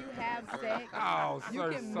you look when you at? have sex, Oh, you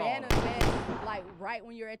sir, can sorry. manifest like right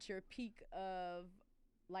when you're at your peak of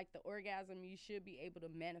like the orgasm. You should be able to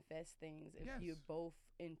manifest things if you're Yes. both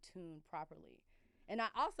in tune properly. And I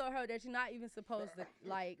also heard that you're not even supposed to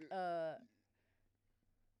like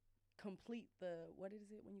complete the what is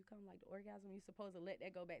it when you come like the orgasm. You're supposed to let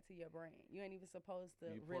that go back to your brain. You ain't even supposed to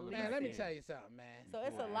You pull it release Man, let me it. tell you something, man. So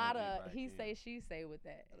it's Pull a the lot energy of back he in. say she say with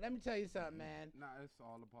that. Let me tell you something, man. Nah, it's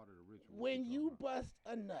all a part of the ritual. When we you talking about. bust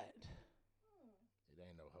a nut, It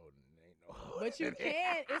ain't no holding. It ain't no holding. But you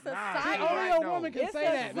can. It's a Nah, see, science. only right, a though. woman can It's say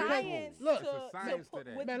a that. because- science look, It's a science to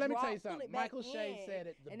that. man, let me tell you pull something. it back Michael Shea in, said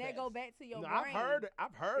it the and best. that go back to your No, brain.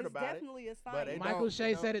 I've heard It's about it. definitely a but science. it Michael don't, Shea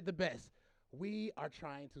you know- said it the best. We are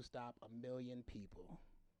trying to stop 1 million people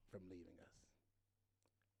from leaving us.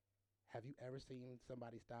 Have you ever seen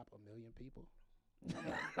somebody stop 1 million people?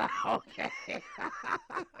 Okay.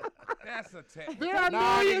 That's a tech. There are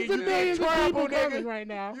Nah, millions nigga, and you millions in of trouble, people nigga. coming right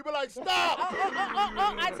now. You be like, stop.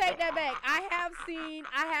 I take that back. I have seen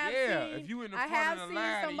if you in the I front have of the seen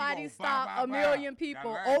line, you somebody gonna stop bow, bow, a million bow.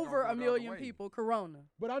 people, That line over gonna a go the other million way. people, Corona.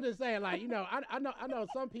 But I'm just saying, like, I know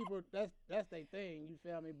some people that's their thing. You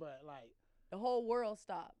feel me? But like. The whole world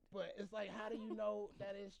stopped. But it's like, how do you know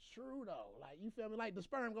that it's true though? Like, you feel me? Like the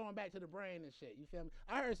sperm going back to the brain and shit. You feel me?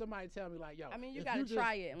 I heard somebody tell me like, yo, I mean, you if gotta just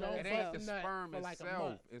try it and let don't us It know. ain't bust the a nut sperm for like a itself.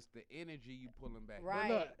 month. It's the energy you pulling back. Right.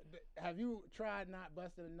 But look, have you tried not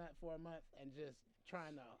busting a nut for a month and just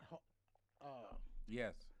trying to?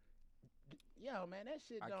 Yes. Yo, man, that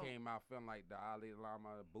shit I don't. came out feeling like the Ali Lama,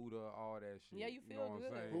 Buddha, all that shit. Yeah, you know feel what I'm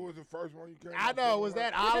good. saying? Who was the first one you came? I out know. feeling Was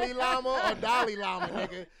like? that Ali Lama or Dalai Lama,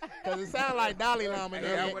 nigga? Because it sounded like Dalai Lama, Hey,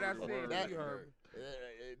 nigga. that's what I said. That- You heard me.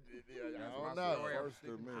 I That's don't my know. story. First to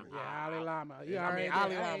me. Yeah, Ali Lama. You I already mean, did.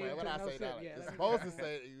 Ali I Lama. ain't When took I no say sip Dalai, yet. it's Let me- supposed to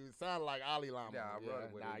say you sound like Ali Lama. Yeah, I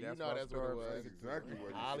run with Nah, it. you That's know my that's what story. it was. That's exactly what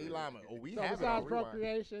you Ali said. Lama. Oh, we So have it besides on rewind.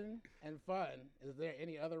 procreation and fun, is there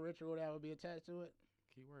any other ritual that would be attached to it?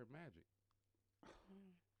 Keyword magic.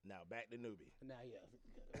 Now back to newbie. Nah, yeah.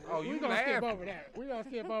 Oh, we you gonna skip laughing. over that. We gonna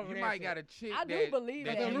skip over You that. might shit. got a chick I do that, believe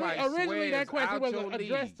that that. you might Originally, swear that is question out was your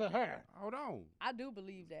addressed league. to her. Hold on. I do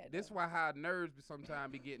believe that. This though. why how nerds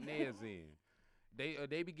sometimes be getting theirs in.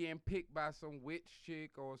 They be getting picked by some witch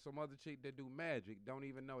chick or some other chick that do magic. Don't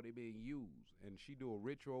even know they being used, and she do a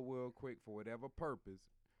ritual real quick for whatever purpose,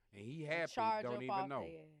 and he happy. Charge Don't up even off know. their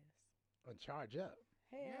ass. And charge up.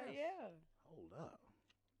 Hell Yes. yeah. Hold up.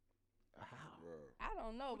 How? Bro. I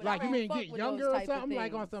don't know, but Like I you don't mean fuck get with younger those or type of something?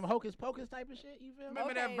 Like on things. some hocus pocus type of shit? You feel me?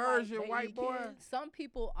 Remember that Okay, version, like, white they boy? kids. Some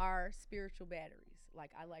people are spiritual batteries.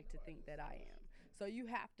 Like I like to think that I am. So you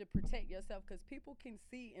have to protect yourself because people can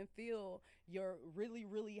see and feel your really,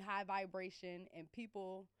 really high vibration, and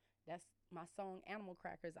people. That's my song, Animal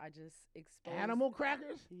Crackers. I just exposed. Animal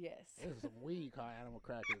crackers? Yes. There's some weed called animal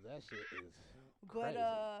crackers. That shit is But crazy.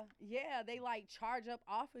 yeah, they like charge up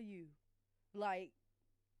off of you, like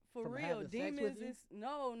for From real. having sex with Demons you? is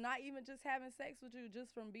no, not even just having sex with you,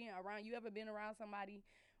 just from being around. You ever been around somebody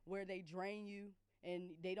where they drain you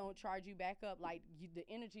and they don't charge you back up? Like the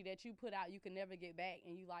energy that you put out, you can never get back,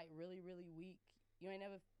 and you like really, really weak. You ain't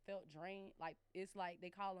never felt drained. Like it's like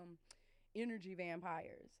they call them energy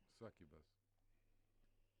vampires. Succubus.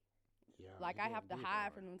 Yeah, Like you I getting have to deep, hide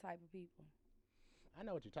alright. from them type of people. I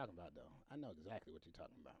know what you're talking about, though. I know exactly what you're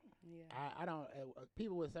talking about. Yeah. I don't.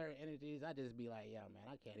 People with certain energies, I just be like, yo, man,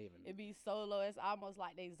 I can't even. It be solo. It's almost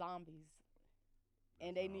like they zombies,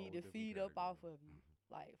 and That's they a need whole to different feed up category. off of you,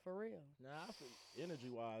 like for real. Nah, I feel energy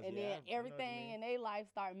wise. And then everything in their life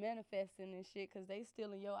start manifesting and shit because they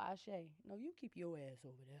still in your ashe. No, you keep your ass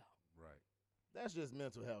over there. Right. That's just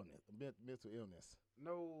mental health, mental illness.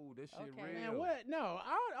 No, this shit Okay. real. Man, what? No,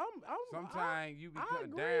 I'm. Sometimes you be I cut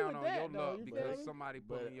agree down with on that, your though, luck you feel because me? somebody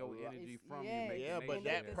But pulling your a lot- energy It's- from yeah, you. making Yeah, they but And shit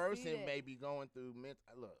that they can happen. see person that. may be going through mental.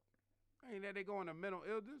 Look, Ain't that they going to mental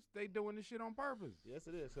illness? They doing this shit on purpose. yes,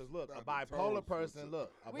 it is. Cause look, a Dr. bipolar Toast, person.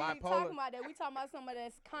 Look, a We ain't bipolar. talking about that. We talking about somebody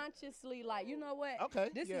that's consciously like, you know what? Okay,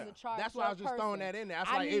 This yeah. is a charged That's why I was up just throwing person. that in there. That's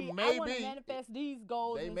I like need, it may I want to be. manifest these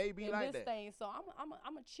goals they in, may be in like this that. thing. So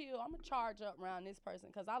I'm a chill. I'm a charge up around this person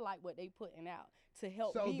because I like what they putting out to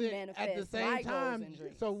help So me then, manifest at the same my time, goals and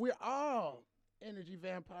dreams. so we're all energy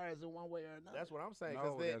vampires in one way or another. That's what I'm saying.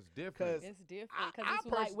 No, Cause that's different. it's different I because it's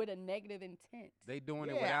like person- with a negative intent. They doing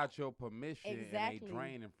it Yeah. without your permission Exactly. and they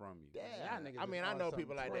draining from you. Yeah, Y'all niggas I mean, is I on know some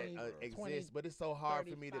people like that 20, exist, but it's so hard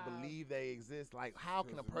for me to 35. believe they exist. Like, how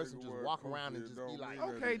can a Because the person nigga just wear walk coochie, around and it just don't be like, mean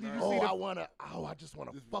that Okay, it's did you not. see I just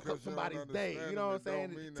wanna Just fuck up because you don't somebody's day. You understand know what I'm it don't saying?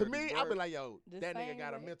 mean To that me, it's I'll be right. like, yo, The that nigga same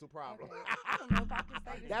got a way- mental problem. Okay. I don't know if I can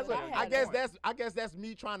say this. That's but what I I had guess. one. I guess that's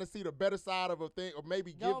me trying to see the better side of a thing, or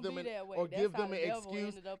maybe Don't give them be an that way. or That's give how them the an devil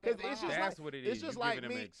excuse. ended up Because at my it's just house. like That's what it it's is. just You like giving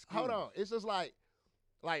them me. an Hold excuse. on. It's just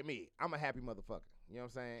like me. I'm a happy motherfucker. You know what I'm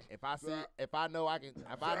saying? If I see, Shut- if I know I can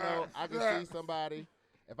see somebody,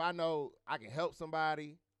 if I know I can help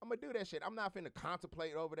somebody, I'm gonna do that shit. I'm not finna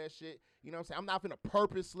contemplate over that shit. You know what I'm saying? I'm not finna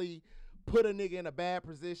purposely put a nigga in a bad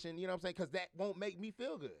position. You know what I'm saying? Because that won't make me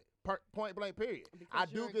feel good. Point blank. Period. Because I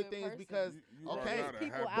you're do a good good things person. because You are okay, not a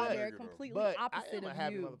people happy out there nigga, though. completely but I opposite am a of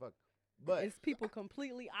happy you. motherfucker. But It's people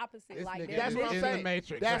completely opposite. This Like nigga they're that's what I'm in the saying.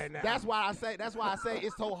 Matrix That's right now. that's why I say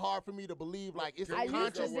it's so hard for me to believe. Like it's I a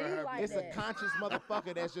used to conscious, be like it's a that. conscious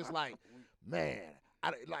motherfucker that's just like, man.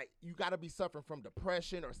 Like you gotta be suffering from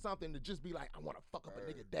depression or something to just be like, I want to fuck up a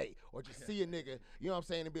nigga day, or just see a nigga, you know what I'm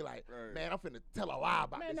saying, and be like, Right. man, I'm finna tell a lie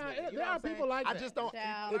about Man, this nah, nigga. there You know what are I'm saying? people like I that. just don't.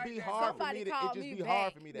 Child, It'd be hard for Somebody me to. It called just me be back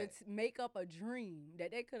hard for me to that. make up a dream that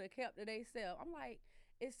they could have kept to themselves. I'm like,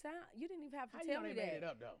 it sound. You didn't even have to How you tell know me they made that. it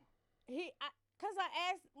up though? Cause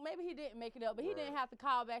I asked, maybe he didn't make it up, but he didn't have to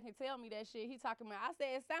call back and tell me that shit. He talking about. I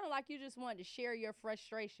said it sounded like you just wanted to share your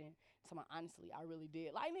frustration. So honestly, I really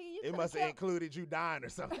did. Like nigga, you It must have included you dying or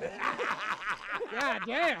something. God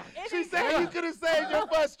damn. She said you could have saved your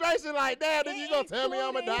frustration like that, and you gonna tell me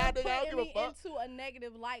I'ma die, nigga? I don't give a fuck. Into a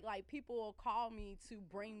negative light, like people will call me to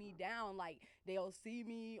bring me down. Like they'll see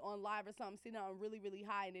me on live or something, sitting down really, really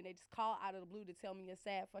high, and then they just call out of the blue to tell me a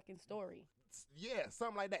sad fucking story. Yeah,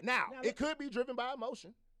 something like that. Now, it could be driven by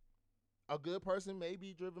emotion. A good person may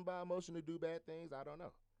be driven by emotion to do bad things. I don't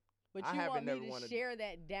know. But you want me to share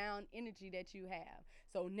that down energy that you have.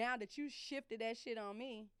 So now that you shifted that shit on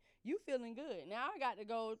me, you feeling good. Now I got to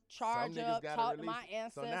go charge up, talk to my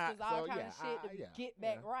ancestors, all kind of shit to get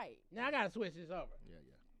back right. Now I got to switch this over. Yeah.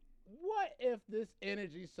 What if this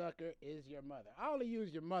energy sucker is your mother? I only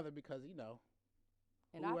use your mother because, you know,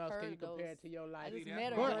 and who I've else can you heard compare those. to your life? I just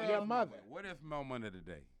met her. But your mother. What if moment of the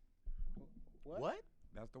day? What?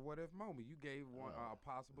 That's the what if moment. You gave one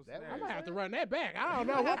possible scenario. I'm gonna have to run that back. I don't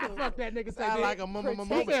know what the fuck that nigga said. Sound like a moment.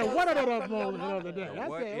 He said one of those moments the other day. The I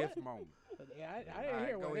what said, if moment. Yeah, I didn't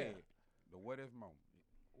hear Go what ahead. if. The what if moment.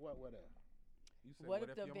 What if? You said, What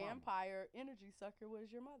if the your mama? vampire energy sucker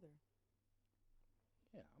was your mother?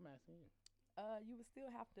 Yeah, I'm asking you. You would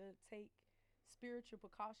still have to take spiritual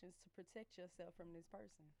precautions to protect yourself from this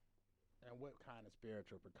person. And what kind of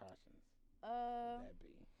spiritual precautions would that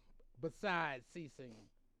be? Besides ceasing,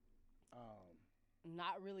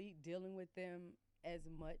 not really dealing with them as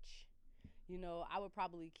much. You know, I would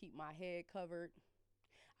probably keep my head covered.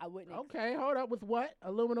 I wouldn't. Okay, hold up. With what?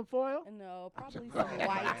 Aluminum foil? No, probably some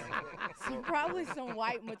white. Probably some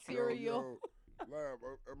white material. Lab,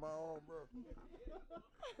 am I on,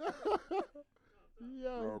 bro?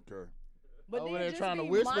 Yo. Okay. But over then there just trying to be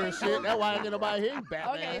whisper and shit. mindful. That's why I get nobody here,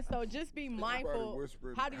 Batman. Okay, so just be mindful.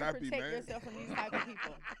 whispering, How do you "Happy protect man." yourself from these type of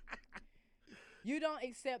people? You don't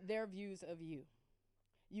accept their views of you.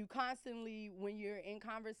 You constantly, when you're in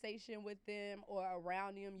conversation with them or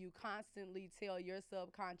around them, you constantly tell your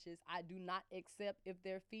subconscious, I do not accept if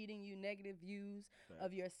they're feeding you negative views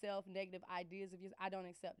of yourself, negative ideas of yourself. I don't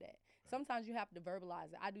accept that. Sometimes you have to verbalize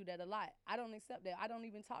it. I do that a lot. I don't accept that. I don't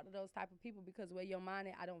even talk to those type of people because where your mind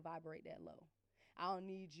is, I don't vibrate that low. I don't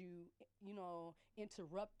need you, you know,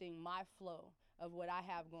 interrupting my flow of what I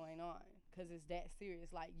have going on because it's that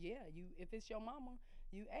serious. Like, yeah, you. If it's your mama,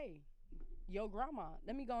 hey, your grandma,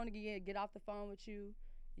 let me go on and get off the phone with you.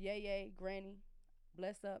 Yay, granny,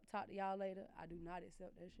 bless up, talk to y'all later. I do not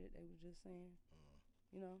accept that shit they was just saying,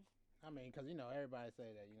 you know. I mean, because, you know, everybody say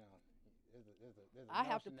that, you know. There's a I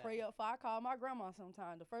have to notion pray that- up before I call my grandma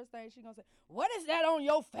sometime. The first thing she gonna say, what is that on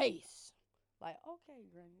your face? Like, okay,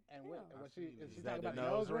 granny. And damn. what she is she Is that talking about the the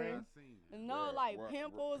nose nose ring? ring? No, Right, like right,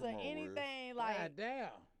 pimples come or on, Wiz. anything. God Like, damn.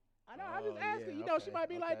 I know, I'm just Oh, asking. yeah, You know, she okay, might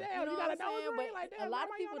be like, okay. damn, you know you got what a I'm nose saying? ring But like that. a lot of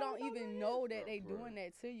Grandma, people you don't got a even nose know ring? that they Stop doing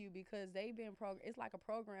that to you because they've been it's like a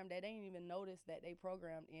program that they ain't even noticed that they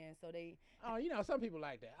programmed in. So they, Oh, you know, some people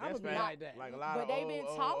like that. I'm That's gonna be fair. like that. Like a lot but of they've been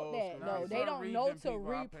old taught that school though. people. They Some don't know region to people,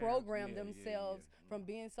 our parents, reprogram yeah, themselves yeah. from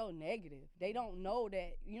being so negative. They don't know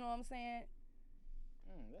that. You know what I'm saying?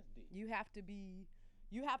 That's deep.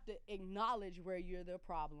 You have to acknowledge where you're the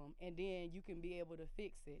problem, and then you can be able to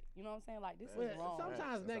fix it. You know what I'm saying? Like, this Well, is wrong.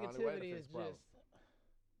 sometimes That's the only way to negativity fix is problems. just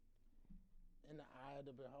in the eye of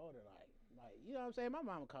the beholder. Like, you know what I'm saying? My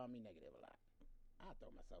mama called me negative a lot. I throw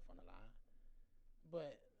myself on the line.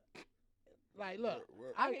 But, like, look,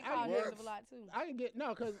 I get called what? negative a lot too. I can get, no,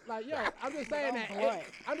 because, like, yo, I'm just saying that.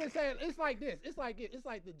 I'm just saying, it's like this. It's like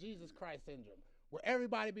the Jesus Christ syndrome, where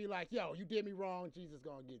everybody be like, yo, you did me wrong, Jesus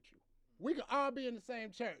gonna get you. We could all be in the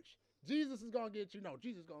same church. Jesus is gonna get you. No,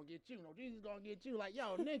 Jesus gonna get you. No, Jesus gonna get you. Like,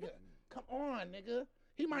 yo, nigga, come on, nigga.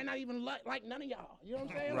 He might not even like none of y'all. You know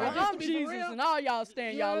what I'm saying? Right. Like, Well, just I'm to be for Jesus, real, and all y'all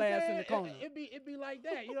stand you know y'all what I'm ass in saying? the corner. It'd be like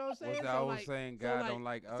that. You know what I'm saying? What's that old saying? God don't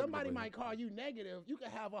like ugly, somebody but might he- call you negative. You could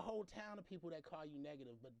have a whole town of people that call you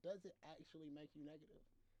negative, but does it actually make you negative?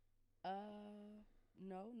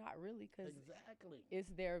 No, not really, because Exactly. it's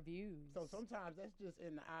their views. So sometimes that's just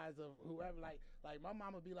in the eyes of whoever. Like my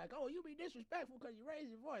mama be like, "Oh, you be disrespectful because you raise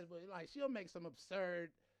your voice," but like she'll make some absurd,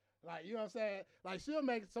 like, you know what I'm saying? Like, she'll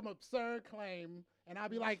make some absurd claim, and I'll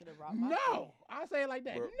be You like, should've brought my no. I'll say it like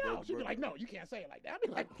that. No. But- She'll be but- like, no, you can't say it like that. I'll be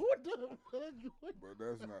like, what the? But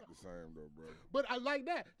that's not the same though, brother. But I like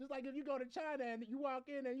that. Just like if you go to China and you walk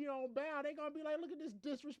in and you don't bow, they gonna be like, look at this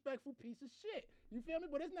disrespectful piece of shit. You feel me?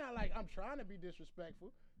 But it's not like I'm trying to be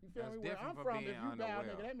disrespectful. You feel That's me? Where different I'm for from, if being you bow,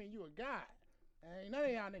 unaware. nigga, that mean you a god. And ain't none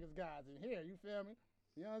of y'all niggas gods in here. You feel me?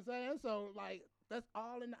 You know what I'm saying? So like that's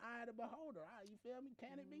all in the eye of the beholder. You feel me?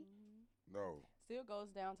 Can it be? No. Still goes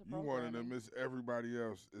down to You one of programming. them, it's everybody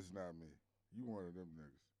else, it's not me. You one of them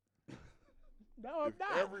niggas. No, I'm If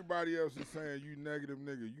not. everybody else is saying you negative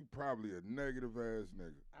nigga, you probably a negative ass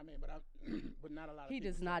nigga. I mean, but not a lot of He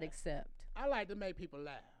people does say not that. accept. I like to make people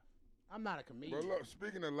laugh. I'm not a comedian. But look,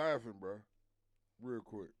 speaking of laughing, bro, real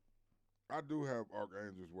quick, I do have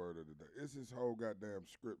Archangel's word of the day. It's his whole goddamn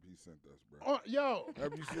script he sent us, bro. Oh, yo,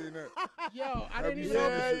 Have you seen that? yo, I Have didn't you even seen know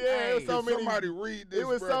Yeah, this? yeah, Hey, it was so Can many. somebody read this, It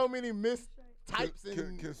was bruh? so many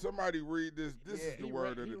mistypes Can somebody read this? This Yeah. is the He word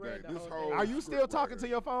read- of he the read day. the This whole whole. thing. Are you still script talking right to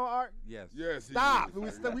here. your phone, Art? Yes. Yes. he Stop.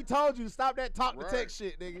 is. We told you stop that talk to Right. text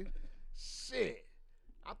shit, nigga. Shit.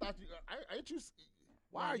 I thought you ain't you.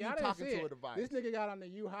 Why are you y'all didn't talking see to it. a device? This nigga got on the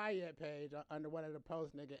You High Yet page under one of the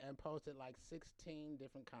posts, nigga, and posted like 16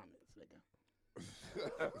 different comments, nigga.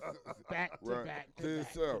 Back to Right. back to To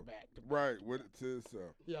back himself. to back to back. Right, with it to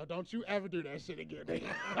himself. Yo, don't you ever do that shit again,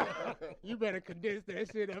 nigga. You better condense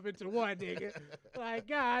that shit up into one, nigga. Like,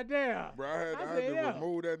 goddamn. Bro, I had I to said, yo.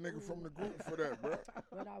 remove that nigga from the group for that, bro.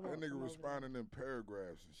 But I That won't nigga come over responding in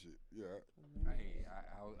paragraphs and shit. Yeah. Hey,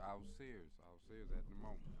 I was serious. I was serious at the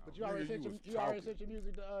moment. But you already Nigga, sent you your, was you already talking. sent your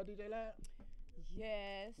music to DJ Lab? there.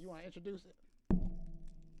 Yes. You want to introduce it?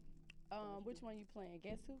 Which one you playing?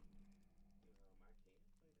 Guess who?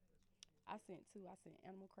 I sent two. I sent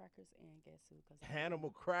Animal Crackers and Guess Who. Cause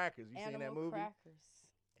Animal Crackers. You seen that Animal movie? Crackers.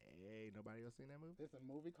 Hey, nobody else seen that movie? It's a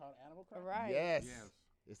movie called Animal Crackers. Right. Yes. Yes.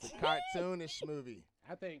 It's a cartoonish movie.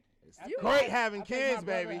 I think It's I think- great having I think my kids,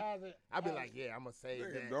 brother baby. has it- I'd be has- like, yeah, I'm gonna save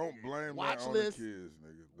Nigga, that. don't blame Watch that on list. the kids,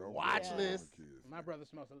 nigga. Don't Watch blame that on list. the kids. My brother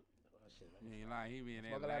smokes a. Oh, shit, let You me- ain't lying. He be in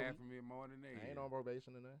there Smoke a lot of laughing me more than they. I ain't on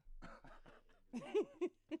probation in there.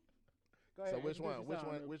 Go ahead, So which introduce one? your Which song,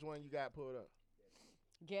 one? Luke. Which one you got pulled up?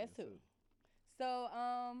 Guess Who. So,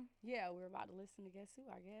 yeah, we're about to listen to Guess Who,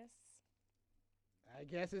 I guess. I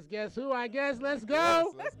guess it's Guess Who. I guess. Let's go.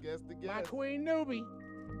 Yes, let's guess the My guess. queen newbie.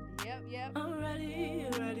 Yep. I'm ready,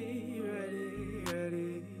 ready, ready,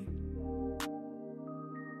 ready.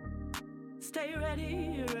 Stay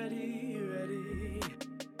ready, ready, ready.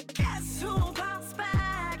 Guess who bounced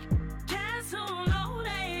back? Guess who know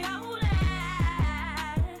they hold it?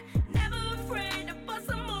 Never afraid to bust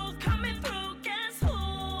a move coming through. Guess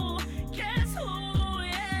who? Guess who?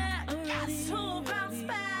 Yeah. Guess who bounced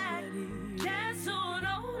back? Guess who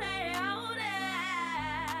know they hold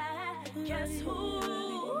it? Guess who?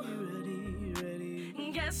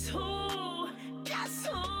 Guess who? Guess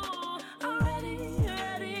who? I'm ready,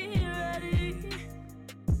 ready, ready.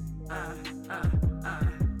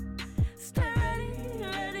 Stay ready,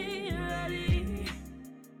 ready, ready.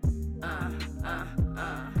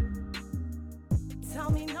 Tell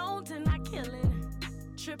me no, then I kill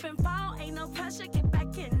it. Trip and fall, ain't no pressure, get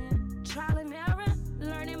back in it. Trial and error,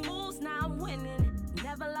 learning moves, now I'm winning.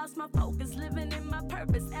 Never lost my focus, living in my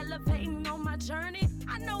purpose, elevating on my journey.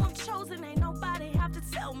 I know I'm chosen, ain't nobody have to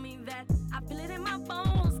tell me that. I feel it in my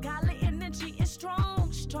bones, godly energy is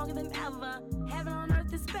strong, stronger than ever. Heaven on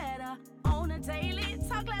earth is better. On a daily,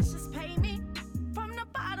 talk less, just pay me. From the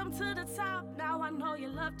bottom to the top, now I know you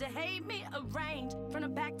love to hate me. Arrange from the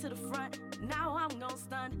back to the front, now I'm gon'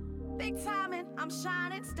 stun. Big timing, I'm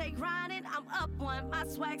shining, stay grinding, I'm up one. My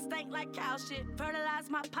swag stank like cow shit. Fertilize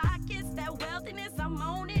my pockets, that wealthiness, I'm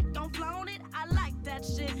on it. Don't flaunt it, I like that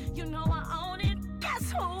shit. You know I own it.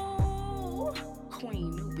 Guess who?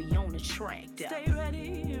 Queen Newbie on the track. Stay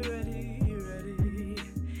ready, ready, ready.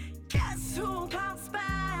 Guess who bounce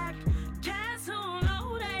back? Guess who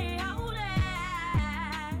know they hold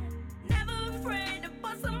it? Never afraid to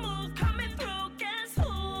bust a move coming through. Guess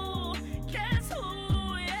who? Guess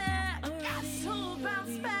who? Yeah. Guess who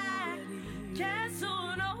bounce back? Guess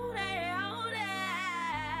who know they hold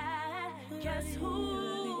it? Guess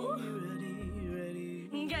who?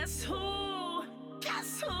 Guess who?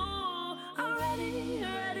 Guess who? I'm ready,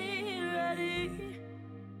 ready, ready.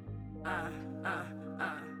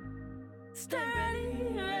 Stay ready,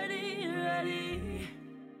 ready, ready.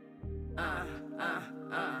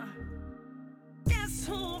 Guess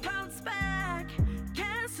who bounced back?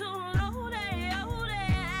 Guess who know they hold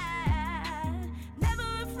it? Never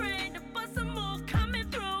afraid to bust a move coming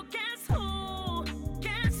through. Guess who?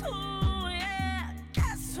 Guess who? Yeah.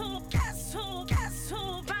 Guess who? Guess who? Guess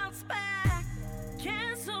who bounced back?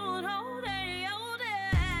 Guess who know they hold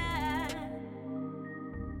it?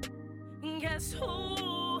 Guess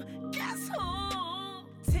who? Guess who?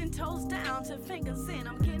 10 toes down, 10 fingers in,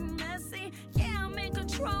 I'm getting messy. Yeah, I'm in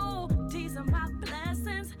control. These are my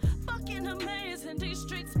blessings. Fucking amazing. These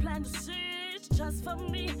streets plan to siege just for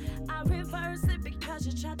me. I reverse it because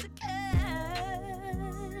you tried to guess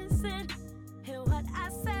it. Hear what I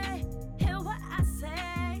say, hear what I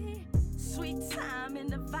say. Sweet time in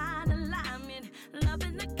divine alignment.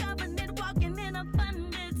 Loving the covenant, walking in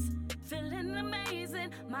abundance. Feeling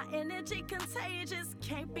amazing. My energy energy contagious,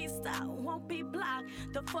 can't be stopped, won't be blocked.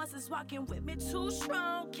 The force is walking with me too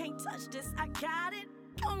strong, can't touch this, I got it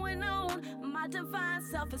going on. My divine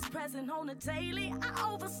self is present on a daily.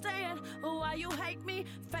 I overstand why you hate me.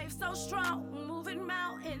 Faith so strong, moving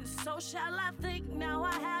mountains. So shall I think now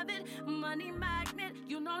I have it. Money magnet,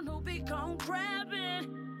 you know Newbie gon' grab it.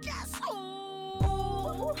 Guess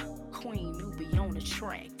who? Queen Newbie on the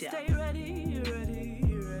track. Stay ready, ready,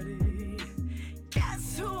 ready.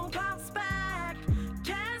 Guess who bounce back?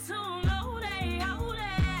 Guess who know they hold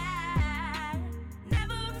it?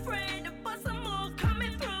 Never afraid to bust a move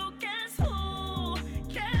coming through. Guess who?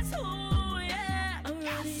 Guess who? Yeah.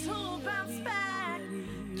 Guess who bounce back?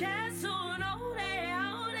 Guess who know they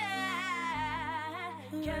hold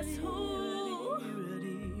it? Guess who?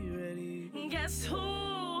 Guess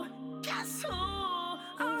who? Guess who?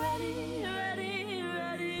 I'm ready, ready,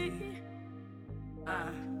 ready.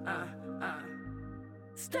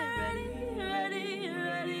 Stay ready, ready,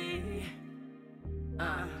 ready.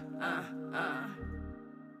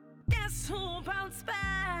 Guess who bounced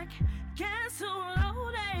back? Guess who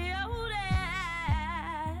know they owe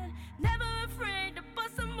that? Never afraid to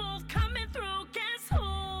bust a move coming through. Guess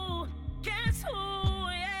who? Guess who?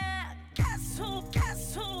 Yeah. Guess who?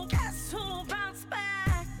 Guess who? Guess who bounced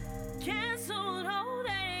back? Guess who know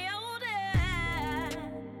they owe that?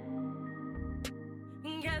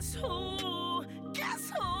 Guess who? Guess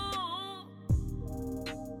who?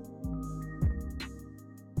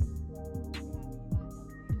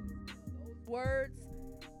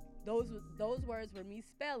 Those words were me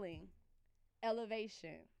spelling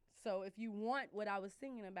elevation. So if you want what I was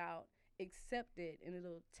singing about, accept it and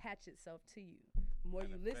it'll attach itself to you. The more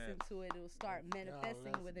you listen to it, it'll start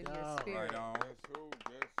manifesting within your spirit. Right on.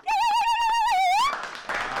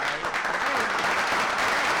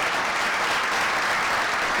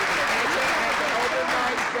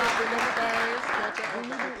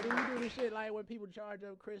 Do you do this shit like when people charge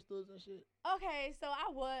up crystals and shit? Okay, so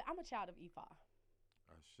I'm a child of Ifa.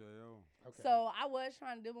 Okay. So I was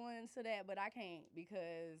trying to dibble into that, but I can't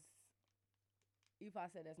because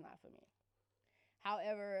Ifa said that's not for me.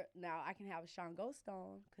 However, now I can have a Shango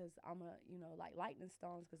stone because I'm like lightning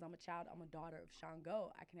stones because I'm a daughter of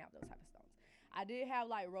Shango. I can have those type of stones. I did have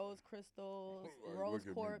like rose crystals, rose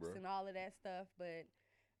quartz, and all of that stuff, but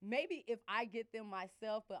maybe if I get them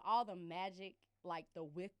myself, but all the magic, like the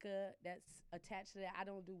Wicca that's attached to that, I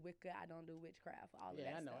don't do Wicca, I don't do witchcraft, all of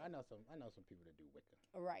that stuff. I know some people that do Wicca.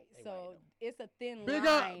 Right, so it's a thin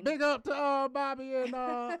line. Big up to Bobby and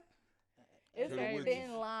it's a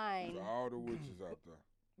thin line. To all the witches out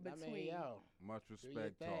there. Between much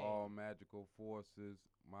respect to all magical forces.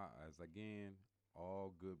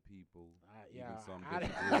 All good people, even some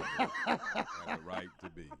disagreeable, have the right to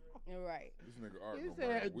be. Right. This nigga Art He gonna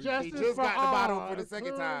said buy justice He just for got the all, bottle for the second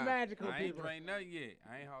including time. Magical I ain't people. drank nothing yet.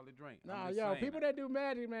 I ain't hardly drank. Nah, yo, people that do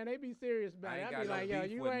magic, man, they be serious about I it. ain't I got be no like, yo,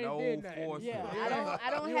 beef you with ain't no did nothing. force. Yeah, I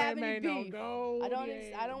don't You have ain't any made no beef. gold, I don't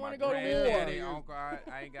My want to go to granddaddy, war. uncle,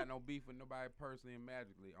 I ain't got no beef with nobody personally and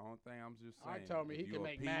magically. Only thing I'm just saying. I told me he if you can a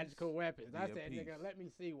make piece, magical weapons. be I a said, nigga, piece. let me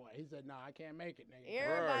see one. He said, no, I can't make it, nigga.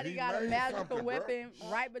 Everybody he got a made magical something, weapon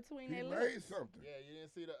bruh. right between He their made lips. something. Yeah, you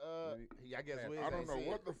didn't see the I guess Wiz I don't ain't know see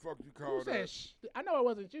what it. the fuck you Who call said that. shh? I know it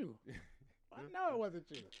wasn't you. I know it wasn't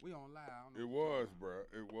you. We on live. I don't know It what was, you're bruh.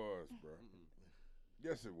 It was, bruh.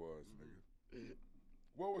 Yes, it was, nigga.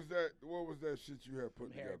 What was that shit you had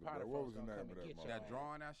put Harry together, Potter bruh? What folks was the gonna name come of and that get talking your about. That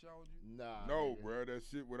drawing I showed you? Nah. No, nigga. bruh. That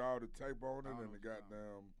shit with all the tape on it I and the don't know.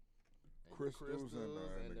 goddamn And crystals and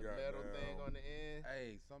and the the metal goddamn- thing on the end.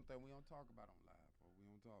 Hey, something we don't talk about on live, bro. We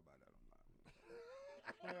don't talk about that on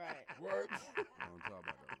live. Right. What? We don't talk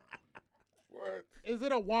about that on live. What? Is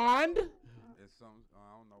it a wand? It's something,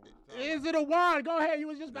 I don't know what you're talking Is about. it a wand? Go ahead. You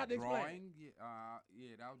was just The about to explain. drawing?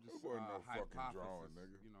 Yeah, that was just It wasn't no fucking hypothesis, drawing,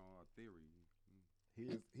 nigga. you know, a theory.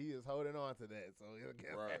 He is holding on to that, so he'll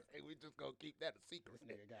get Right. we just gonna keep that a secret.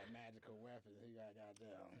 This nigga got magical weapons. He got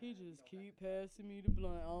goddamn. He just keep passing me the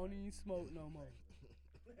blunt. I don't even smoke no more.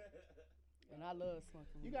 And I love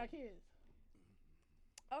smoking. You got kids?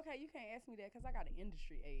 Okay, you can't ask me that because I got an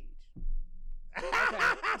industry age.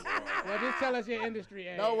 Well, just tell us your industry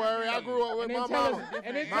age. Don't worry, I grew up with And then my tell mama. us,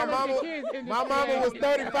 and then My tell us mama, your kids' industry my mama was age.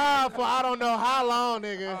 35 for I don't know how long,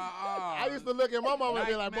 nigga. I used to look at my mama and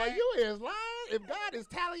be like, boy, Nightmare. you is lying. If God is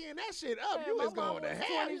tallying that shit up, Man, you my is going mama to was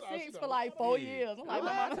hell. 26 for like 4 Yeah. years. I'm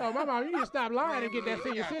like, I told my mom, you need to stop lying and get that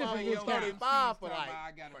senior citizen discount. 35 for I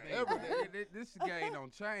like got forever. This game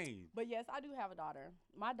don't change. But yes, I do have a daughter.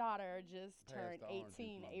 My daughter just Pass turned the orange juice,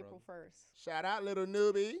 18 my April brother. 1st. Shout out, little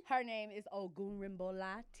newbie. Her name is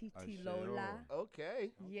Ogunrimbola Titi Lola.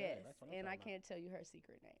 Okay. Yes, that's what I'm and I talking can't tell you her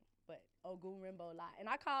secret name. but Ogun Rimbo Lot. And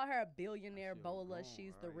I call her a billionaire She Bola. Ogun,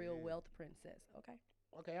 She's the right, real yeah. wealth princess. Okay.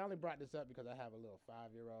 Okay, I only brought this up because I have a little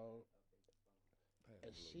 5-year-old,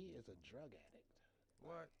 and she is a drug addict.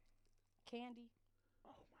 What? Candy.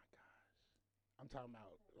 Oh my gosh, I'm talking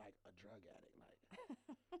about like a drug addict.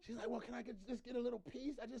 Like she's like, well, can I just get a little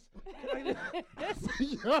piece? I said,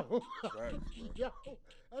 yo, yo.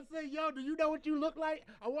 I said, yo, do you know what you look like?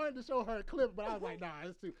 I wanted to show her a clip, but I was like, nah,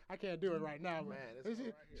 it's too. I can't do it right now. Man, And it's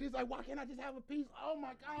she's like, why can't I just have a piece? Oh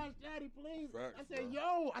my gosh, Daddy, please. Facts, I said,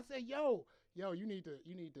 bro. yo, you need to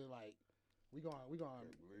like, we gonna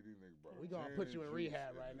put you in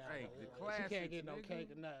rehab right now. Hey, the She classics, can't get no nigga. cake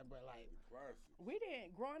or nothing, but like, We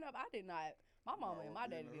didn't. Growing up, I did not. My mama and my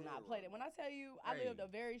daddy did not play that. When I tell you, I Hey, lived a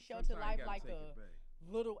very sheltered sometimes you life, gotta like take it a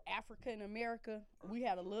back. little African America. We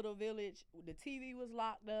had a little village. The TV was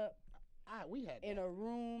locked up we had in that. a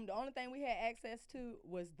room. The only thing we had access to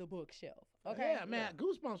was the bookshelf. Okay. Yeah, man,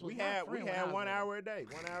 Goosebumps was We my had friend when I was 1 little. hour a day,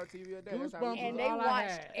 1 hour TV a day. That's how we Goosebumps was And was they all I watched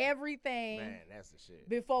had. everything Man, that's the shit.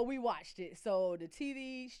 before we watched it. So the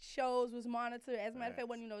TV shows was monitored. As a matter of fact,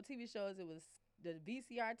 when you know TV shows, it was the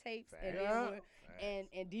VCR tapes and, then Yeah.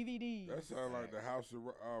 and DVDs. That sounds like the house of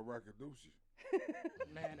Rakadushi.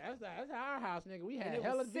 Man, that's our house, nigga. We And had it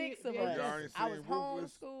hella was 6 V- of VHS. us. Y'all ain't I was seen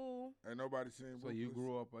Ruthless? homeschooled. Ain't nobody seen So you Ruthless?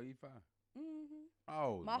 grew up on E5? Mm-hmm.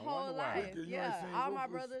 Oh, My no whole wonder why. life. Nigga, you ain't Yeah, seen all my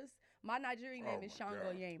Ruthless? brothers. My Nigerian Oh name is my Shango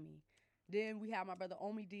God. Yami. Then we have my brother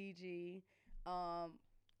Omi DG.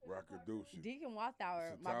 Rakadushi. Deacon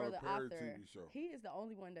Wathour, It's a my Tyler brother Perry Arthur, TV show. he is the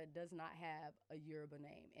only one that does not have a Yoruba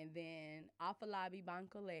name. And then Afalabi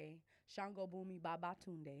Bankole, Shango Bumi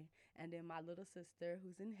Babatunde, and then my little sister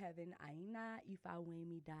who's in heaven, Aina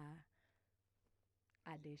Ifawemi Da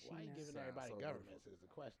Why you Adeshina. giving everybody governments is the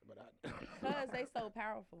question, but Because they so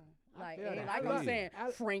powerful. Like, feel ain't that. like I I'm love saying,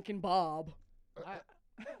 it. Frank and Bob.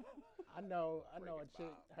 I know a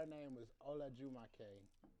chick, her name was Ola Jumake,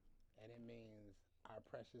 and it means our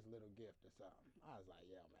precious little gift or something. I was like,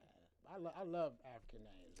 yeah, man. I love African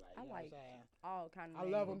names. Like, I you know like what I'm saying? all kind of I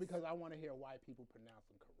love them names. because I want to hear white people pronounce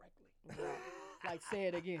them correctly. Like, say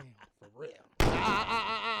it again. For real.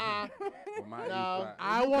 Well, my No. E5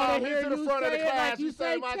 I You want call to me hear to the you front of the say it class, like you you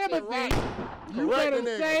say say my shit Timothy. right. You Correct the better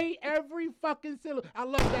nigga. say every fucking syllable. I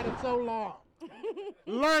love that it's so long.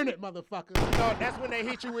 Learn it, motherfucker. No, that's when they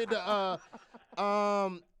hit you with the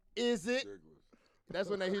is it? Ridiculous. That's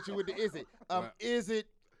when they hit you with the is it? Well- Is it?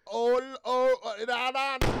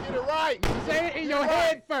 Nah, get it right. Say it in your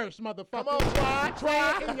head first, motherfucker. Come on, try.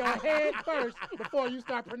 Say it in your head first before you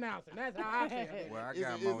start pronouncing. That's how I feel. nigga. Well, I Is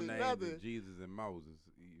got it- more is it names nothing? than Jesus and Moses.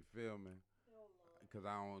 You feel me? Because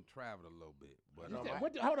I don't travel a little bit. But You No, said- my-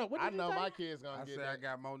 what, hold on. What I did know you say? my kids gonna I get said I that.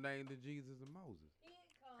 got more names than Jesus and Moses.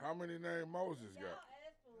 How many names Moses got?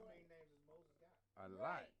 A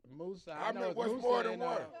lot. Musa. I I know mean, it's what's Musa more than and,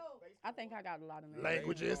 one? I think I got a lot of names.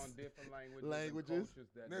 Languages. They on different languages. Languages. And cultures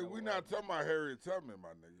that Nigga, know we of. not talking about Harriet Tubman, my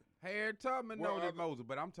nigga. Harriet Tubman know What that other- Moses,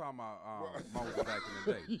 but I'm talking about What- Moses back in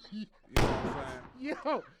the day. You know what I'm saying?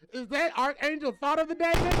 Yo, is that Archangel thought of the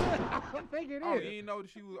day, nigga? I don't think it Oh, you is. didn't know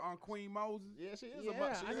that she was on Queen Moses? Yeah, she is Yeah, a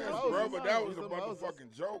Moses. I She know is she Moses. is. Bro, but that was She's a Moses.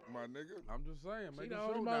 motherfucking joke, my nigga. I'm just saying, She make the the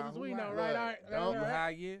only show now. Moses Who we high? know, right? Art? Don't- You Right. high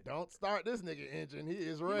yet? Don't start this nigga engine. He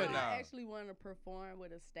is You know, ready. Nah. I actually want to perform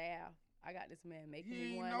with a staff. I got this man making You me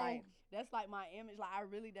ain't one. know. Like, that's like my image. Like, I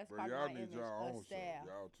really, that's Bro, part y'all of my need image. y'all A own staff.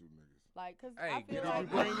 show. Y'all two niggas. Like, cause Hey, I feel get Did like you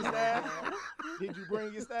bring your staff? Did you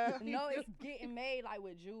bring your staff? no, it's getting made like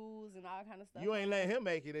with jewels and all kind of stuff. You ain't letting him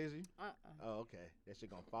make it, is you? Oh, okay. That shit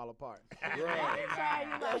gonna fall apart. I ain't trying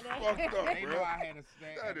you like That's that. fucked up, They know bro. I had a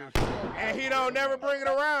staff. That is I- fucked up. And he don't never bring it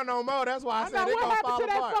around no more. That's why I I said know it what gonna happened fall to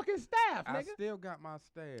that apart. fucking staff, I nigga. still got my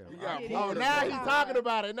staff. You got Yeah, more Oh, than now one. he's talking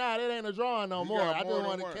about it. Now it ain't a drawing no He more. got I more just than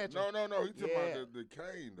want to one. catch No, him. no, no. He talking Yeah. about the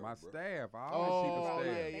cane, though, My bro. staff. I always Oh, keep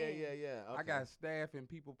a staff. yeah. I Okay. got staff in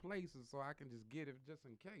people places, so I can just get it just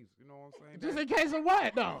in case. You know what I'm saying? Just in case of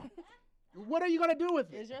what, though? What are you gonna do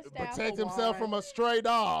with it? Is your staff Protect a himself from wand? a stray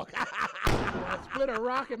dog. Split a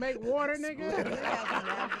rock and make water, It nigga? has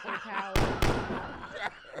magical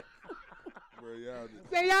power. Bro, y'all just,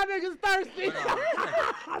 Say y'all niggas thirsty.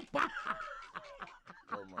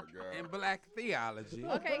 oh my God. in black theology.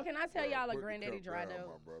 Okay, can I tell Bro, y'all a put the granddaddy cup dry down, joke?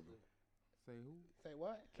 my brother. Say who? Say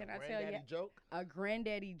what? Can I tell Granddaddy you joke? a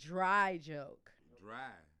granddaddy dry joke? Dry.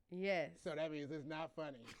 Yes. So that means it's not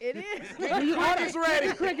funny. It is. Crickets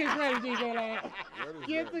ready. Crickets ready, DJ Lad. What is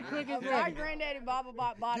Get that, the man? crickets My ready. granddaddy Baba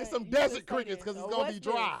bought Get it. some You desert just say crickets this. because it's So gonna what's be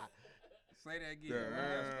dry. Say that again.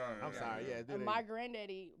 Damn. I'm sorry. Yeah, this? My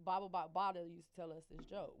granddaddy Baba Bada used to tell us this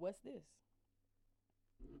joke. What's this?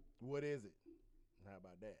 What is it? How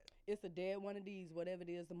about that? It's a dead one of these. Whatever it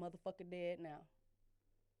is, the motherfucker dead now.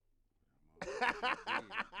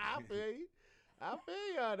 I feel you. I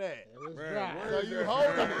feel you on that. It was Man, dry. where So is you that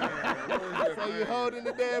holding thing, it. man? Where is that So you thing? holding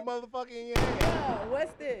the dead motherfucker in your hand. Yeah,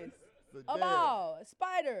 what's this? It's A dead. ball, a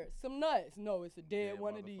spider, some nuts. No, it's a dead Dead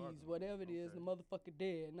one of these. motherfucker. Whatever it is, the motherfucker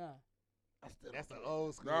dead. Nah. That's an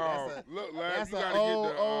old school. No, that's a, look, lad, that's you an gotta old,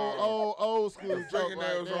 get the old school the joke right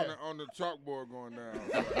fingernails there. on the chalkboard going down.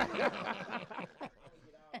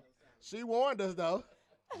 She warned us though.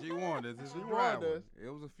 She warned us. It's She a dry warned one. us. It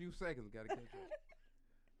was a few seconds. Got to catch up.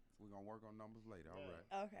 We're going to work on numbers later. All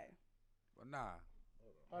right. Okay. But nah.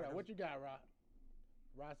 Hold on, what you got, Rob?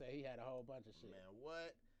 Rob said he had a whole bunch of shit. Man,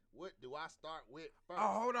 what do I start with first?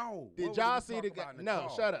 Oh, hold on. Did What y'all was we see the talking guy? about in No,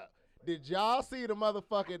 car? shut up. Did y'all see the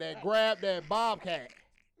motherfucker that grabbed that bobcat?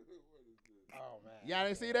 Oh man. Y'all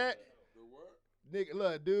didn't see that? The what? Nigga,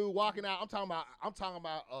 look, dude walking out. I'm talking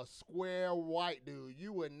about a square white dude.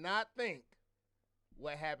 You would not think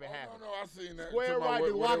what happened happened. No, I seen that. Square Talking about white what-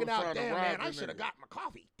 dude what they walking was out. trying to Damn, rob man, the I should have nigga. got my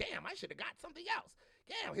coffee. Damn, I should have got something else.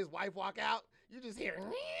 Damn, his wife walk out. You just hear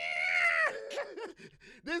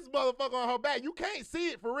this motherfucker on her back. You can't see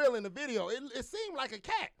it for real in the video. It seemed like a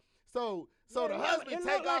cat. So Yeah, the it husband looked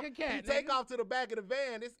take off. like a cat, he take nigga. off to the back of the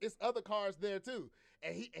van. It's other cars there too.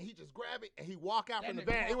 And he just grab it and he walk out That from the nigga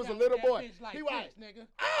van. It walked was a out little with that boy. bitch like He was this, nigga.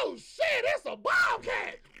 oh shit, it's a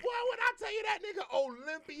bobcat. Boy, when I tell you that nigga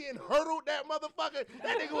Olympian hurdled that motherfucker,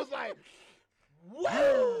 that nigga was like,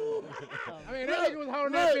 whoa. I mean, that nigga was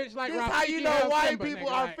holding that bitch like this how you Rafiki know held white Simba, people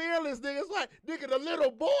nigga, are like- fearless, nigga. It's like, nigga, the little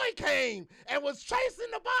boy came and was chasing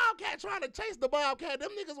the bobcat, trying to chase the bobcat. Them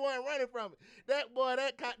niggas weren't running from it. That boy,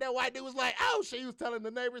 that white dude was like, oh shit, he was telling the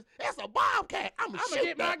neighbors, it's a bobcat. I'ma I'ma shoot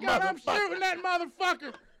get my that gun. I'm motherfucker. shooting that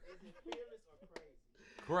motherfucker.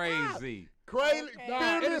 Crazy. Crazy, Okay.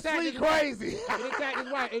 Nah, it fearlessly attacked his wife. crazy. It attacked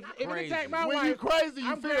his wife. If it Crazy. attacked my When wife, you crazy,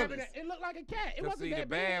 you I'm grabbing fearless. it. It looked like a cat. It Cause wasn't see, the that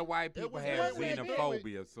bad big. white people was have way big.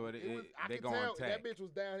 xenophobia, so I they could gonna tell attack. that bitch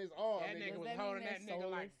was down his arm. That nigga. nigga was that holding mean that they're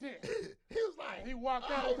nigga like this. He was like, He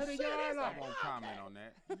walked out oh, into the shit, yard it's a like, I won't comment on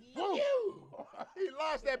that. you. He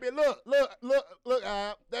lost that bitch. Look,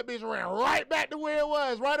 that bitch ran right back to where it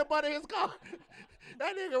was, right up under his car.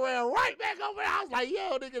 That nigga ran right back over there. I was like,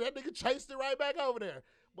 yo, nigga, that nigga chased it right back over there.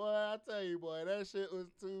 Boy, I tell you, boy, that shit was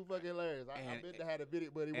too fucking hilarious. I And- bet they had a video,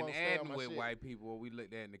 but he And won't stay on adding my with shit. white people, what we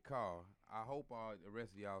looked at in the car. I hope all the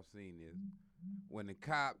rest of y'all seen this. When the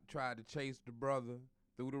cop tried to chase the brother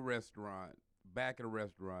through the restaurant, back of the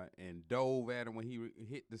restaurant, and dove at him when he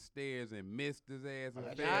hit the stairs and missed his ass. And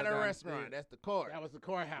That's fell not a down the restaurant. stairs. That's the court. That was the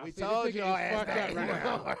courthouse. We See, told this you nigga all is ass fucked that. up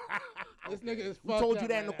right now. This nigga is fucked We up. told you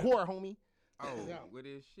that in the right now. court, homie. Oh, Yeah. with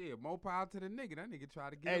his shit. More power to the nigga. That nigga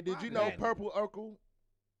tried to get Hey, up did out you of know there. Purple Urkel?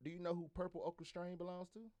 Do you know who Purple Urkel strain belongs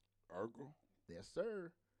to? Urkel? Yes,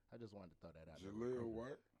 sir. I just wanted to throw that out there. Jaleel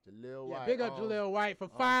White? Jaleel Yeah, White. big up Jaleel White for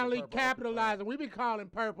the finally Purple Urkel capitalizing. We be calling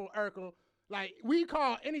Purple Urkel. Like, we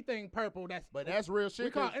call anything purple that's But that's real shit.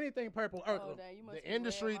 we call 'cause anything Purple Oh, Urkel. damn, you must the be way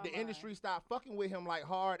industry, on the my industry stopped fucking with him like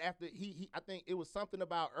hard after he I think it was something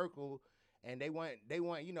about Urkel, and they want,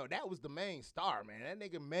 you know, that was the main star, man. That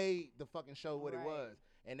nigga made the fucking show what it Right. was,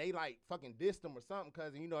 and they like fucking dissed him or something,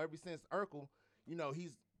 cause you know ever since Urkel, you know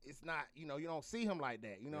it's not, you know, you don't see him like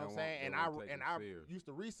that, you know They what I'm don't saying? want- And they won't take him I serious. used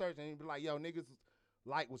to research and he'd be like, yo, niggas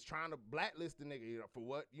like was trying to blacklist the nigga, you know, for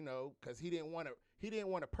what, you know, cause he didn't want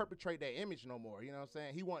to perpetrate that image no more, you know what I'm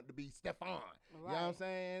saying? He wanted to be Stefan, you know what I'm Right.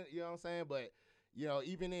 saying? You know what I'm saying? But you know,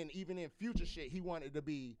 even in future shit, he wanted to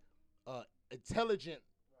be intelligent,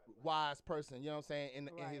 wise person, you know what I'm saying, in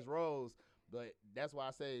his Right. roles. But that's why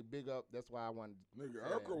I say big up. That's why I wanted. Nigga, Yeah,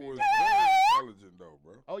 Urkel big was up. very intelligent, though,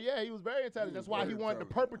 bro. Oh yeah, he was very intelligent. He That's was why he very wanted to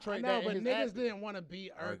intelligent. perpetrate I know, that. but in his niggas acting. didn't want to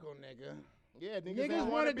be Urkel, nigga. Yeah, niggas, Niggas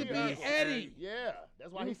didn't wanted to be Urkel. Eddie. Yeah,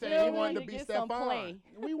 that's why You he said feel he me? wanted to To be get some Stefan. play.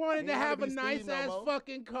 We wanted He to wanna have a be Steve nice no ass more.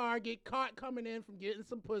 fucking car, get caught coming in from getting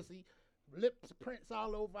some pussy, lips prints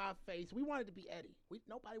all over our face. We wanted to be Eddie.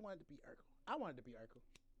 Nobody wanted to be Urkel. I wanted to be Urkel.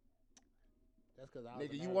 That's because I was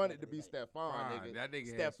Nigga, a you nerd wanted back to in be the day. Stefan, Fine, nigga. that nigga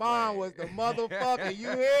had Stefan swag. was the motherfucker. You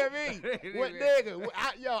hear me? What nigga?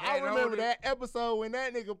 I Hey, remember hold it. that episode when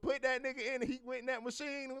that nigga put that nigga in. He went in that machine.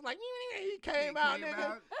 and was like, he came out,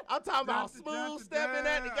 nigga. I'm talking about smooth stepping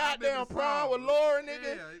at the goddamn prom with Laura,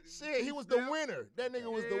 nigga. Shit, he was the winner. That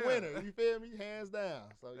nigga was the Yeah. winner. You feel me? Hands down.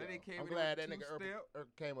 So That yeah, nigga came I'm in glad that with nigga two-step.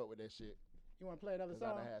 Urkel came up with that shit. You want to play another 'Cause I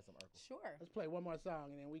song? done had some Urkel. Sure. Let's play one more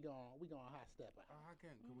song and then we gon' hot step out. Oh, I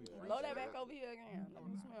can't. Can we Blow that back over here again. Let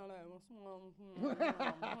me smell that.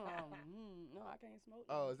 No, I can't smoke.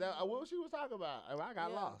 Oh, is that what she was talking about? Oh, I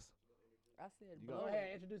got Yeah. lost. I said You Go blow ahead,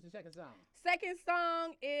 that. introduce the second song. Second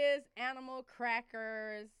song is Animal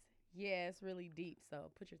Crackers. Yeah, it's really deep,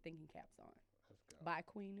 so put your thinking caps on. Let's go. By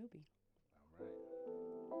Queen Newbie. All right.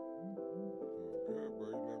 Good,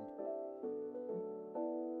 bro. You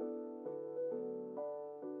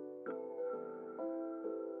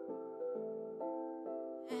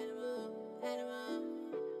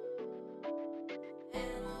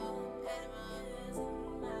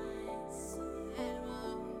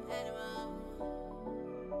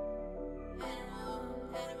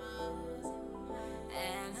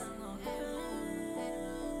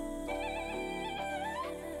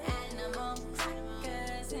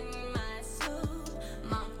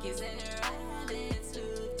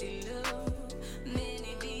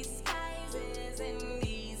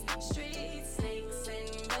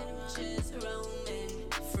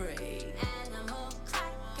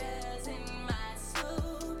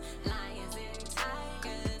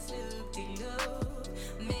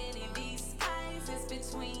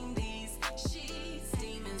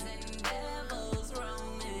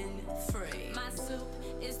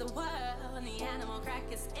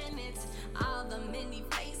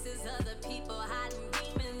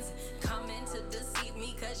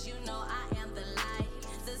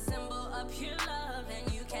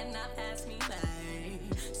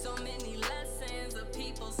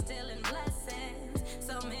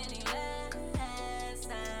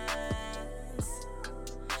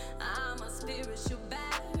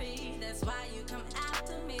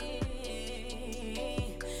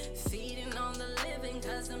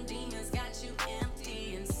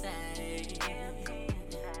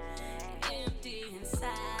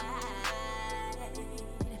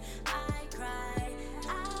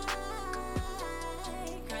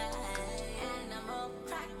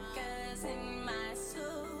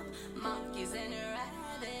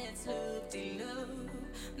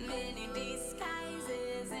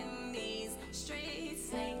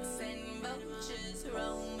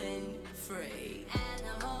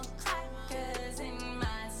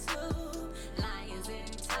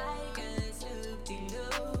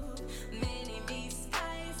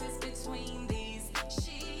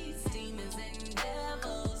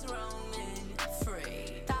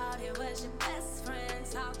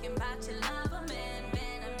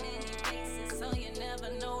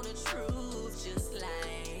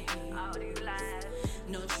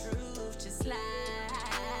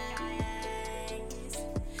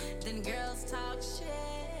talk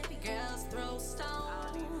shit, girls throw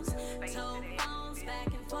stones, toe phones back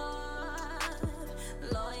and forth.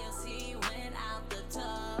 Loyalty went out the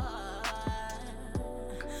door.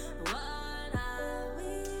 What are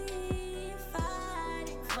we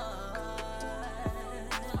fighting for?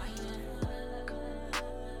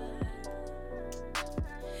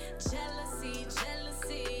 Jealousy,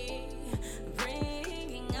 jealousy,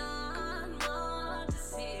 bringing on more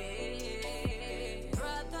deceit.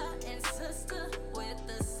 Brother and sister with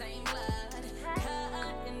the same blood,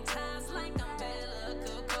 cutting ties like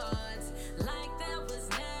umbilical cords, like there was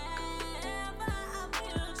never a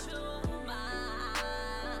mutual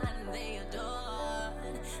bond they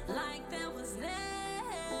adored, like there was never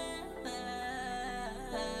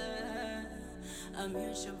a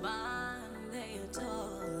mutual bond they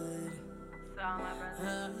adored. So all my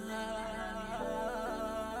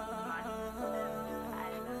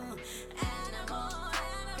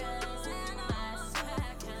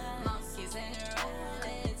monkeys and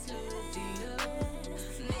rabbits, who do you?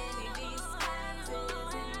 Many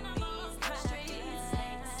disguises in these streets,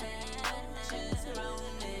 snakes and just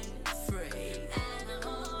roaming free.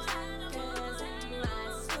 Animals and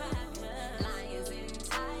mice, lions and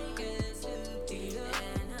tigers, who do you?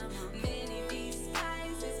 Many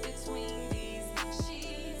disguises between these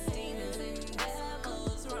sheets, demons and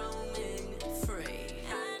devils roaming free.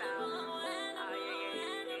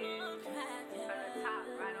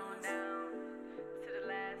 Right on down to the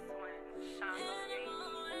last one. Sean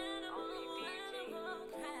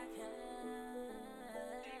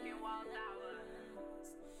Deacon Wallflower.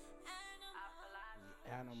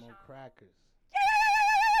 Animal crackers.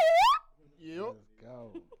 Yep. Let's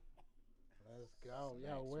go. Let's go.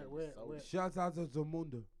 Yo, where? Shouts out to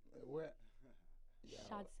Zamunda. Where?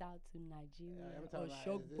 Shouts out to Nigeria. I'm Oh, talking about,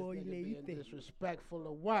 show is this boy nigga being lady. disrespectful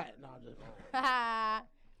or what? No, I'm just.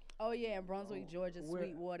 Oh yeah, in Brunswick, Georgia, where-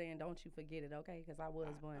 Sweetwater, and don't you forget it, okay? Because I was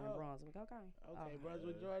born in Brunswick, okay? Okay, Oh,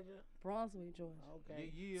 Brunswick, Georgia. Brunswick, Georgia.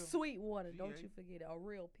 Okay. Yeah. Sweetwater, don't GA. you forget it, a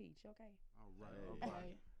real peach, okay? All right.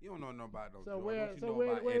 Okay. You don't know nothing about no So Georgia. where? What you So know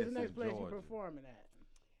where? about Where's the Edison, next place you Georgia? performing at?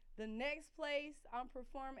 The next place I'm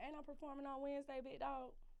performing on Wednesday, big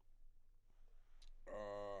dog.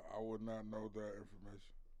 I would not know that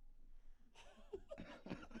information.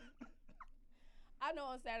 I know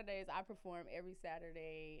on Saturdays I perform every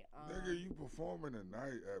Saturday. Nigga, you performing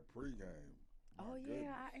tonight at pregame. Oh My yeah,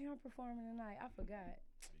 goodness. I am performing tonight. I forgot.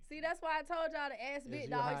 See, that's why I told y'all to ask Big you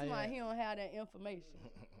Dog. high He's yet? He don't have that information.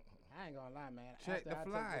 I ain't gonna lie, man. Check After the I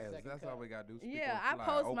took flyers. second That's cut- all we gotta do. Speak Yeah, on I the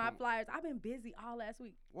post flyer. my Open- flyers. I've been busy all last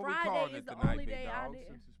week. What we calling Friday it is the tonight, only big day I dog? did.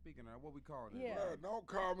 Since you're speaking of that, what we calling Yeah. it? Bruh, don't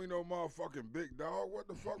call me no motherfucking big dog. What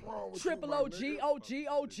the fuck wrong with Triple you, my OG, nigga? OG,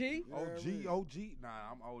 OG. Yeah, man. OG.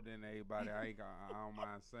 Nah, I'm older than everybody. I don't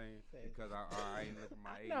mind saying because I ain't looking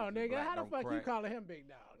my age. No, The nigga. black How the don't fuck you crack. calling him big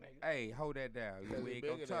dog, nigga? Hey, hold that down. Because We he ain't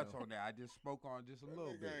gonna bigger touch than on that. I just spoke on just a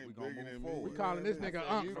little nigga bit. ain't We gonna bigger move than me. forward. We calling this nigga I said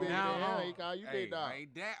Unc you from big now than him, on. he call you Hey, big dog. I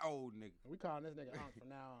ain't that old nigga. We calling this nigga Unc from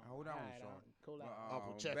now on. Hold on, Alright, Sean. Cool But, out.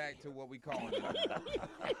 Uncle Chucky. back to what we calling it.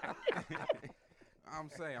 I'm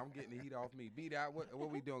saying I'm getting the heat off me. Beat out. What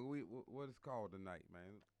we doing? What it's called tonight,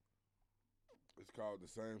 man? It's called the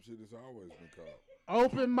same shit it's always been called.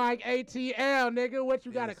 Open mic ATL, nigga. What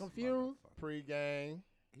you got it This confused? motherfucker. Pre-game.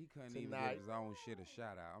 He couldn't even Tonight. give his own shit a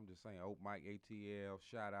shout out. I'm just saying, Open Mic ATL.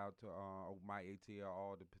 Shout out to Open Mic ATL,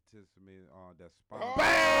 all the participants that's sponsored.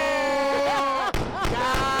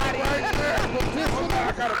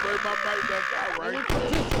 I gotta bring my mic back out right there.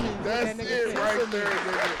 That's it right there,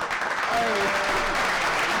 nigga.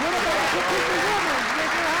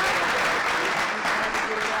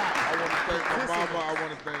 I want to thank my mama. I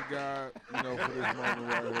want to thank God, for this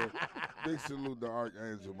moment right here. Big salute to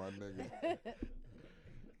Archangel, my nigga.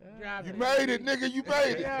 Drop You it. made it, nigga. You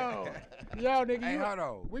made it. Yo, nigga. Hey, you- hold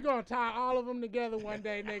on. We gonna tie all of them together one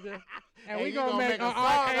day, nigga. And Hey, we you gonna gonna make make an a song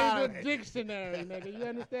out Archangel of it. dictionary, nigga. You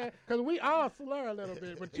understand? Because we all slur a little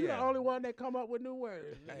bit, but you the Yeah. only one that come up with new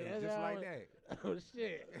words. nigga. Hey, That's just how like it- that. Oh,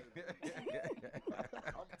 shit.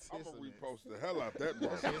 I'm gonna repost the hell out that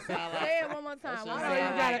motherfucker. It sound Say like it one more time. shit One I more know you sound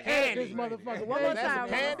time. gotta edit this candy. motherfucker. One more That's time. some One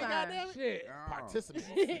candy, more goddamn time. it. shit. participants.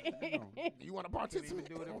 Participant. You want to Can't even participate?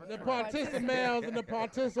 do it if The I try. participant males and the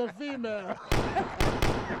participant female.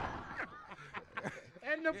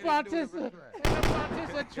 And the Can't even do it if participant, I try. and the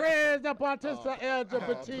participant trans, the participant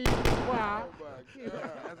LGBT. Wow. Oh my God.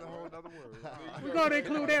 That's a whole other word. We're gonna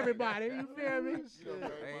include everybody. You feel me?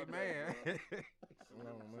 Hey, man.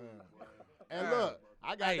 And look,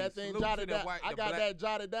 I got Hey, that thing salute to jotted the down. white- I the got black- that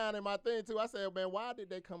jotted down in my thing too. I said, man, why did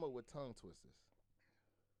they come up with tongue twisters?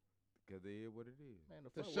 Because it is what it is. Man,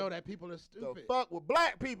 To show that people are the stupid. fuck with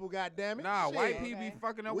black people, goddammit. Nah, Shit. white people be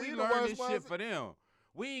fucking up. We We the learn worst this shit ones. for them.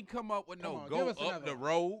 We ain't come up with Come no on, go give us up another the one.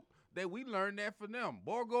 road. We learned that for them.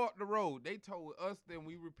 Boy, go up the road. They told us, then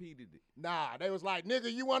we repeated it. Nah, they was like,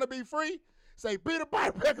 nigga, you want to be free? Say, Peter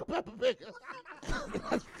Piper, picker, pepper, picker.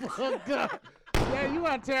 That's fucked up. Yeah, you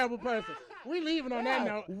are a terrible person. We leaving on that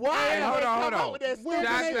note. Why? Hey, did hold they on, come hold up on. with that Where stupid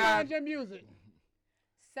can they Shout shit? out. find your music?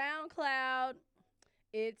 SoundCloud.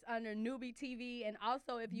 It's under Newbie TV. And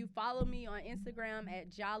also, if you follow me on Instagram at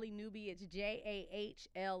Jolly Newbie, it's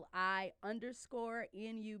JAHLI_NUBI.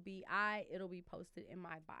 It'll be posted in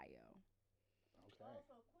my bio.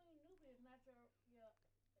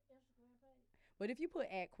 But if you put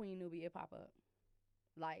at Queen Newbie, it pop up.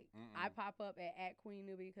 Like, I pop up at Queen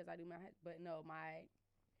Newbie because I do my, but no, my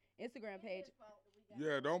Instagram page.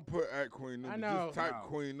 Yeah, don't put at Queen Newbie. I know. Just type No.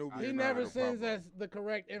 Queen Newbie. He and never it'll sends pop up. us the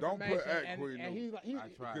correct Don't put information. at Queen and Newbie. he I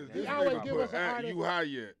tried Because that. this He always nigga give put us an at artist. you high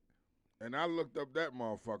yet. And I looked up that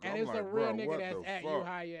motherfucker. and I'm it's like, a real bro, nigga what that's the at fuck? you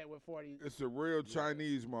high yet with 40. It's a real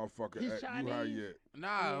Chinese motherfucker He's at you high Chinese? yet. Nah,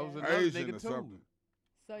 it was Yeah. another Asian nigga or too. something.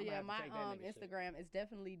 So I'm gonna yeah, have to my take that nigga shit. Instagram is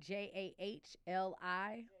definitely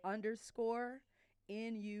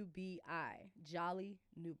JAHLI_NUBI. Jolly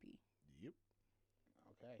Newbie.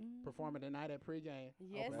 Okay. Performing tonight at pregame.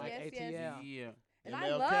 Yes, Open mic yes, ATL. yes. Yeah. And MLK,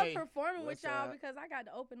 I love performing with what's y'all up? because I got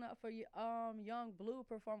to open up for Young Blue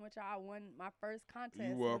perform with y'all. I won my first contest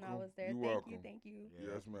You when I welcome. was there. You Thank welcome. you, thank you.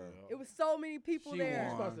 Yes, ma'am. It was so many people She You're there.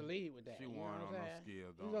 won. supposed to lead with that. She you know won what on I'm no saying? skill.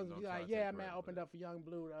 You're Don't supposed to be try like, to yeah, take man, credit opened for up for Young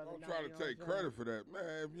Blue the other Don't night. try to you know take what I'm credit for that. Man,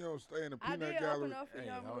 if you don't stay in the I peanut did gallery. open up for Hey,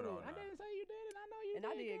 Young hold Blue. on I didn't say you did it. I know you And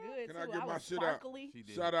I did girl. good Can too. I get I my was shit out? sparkly. She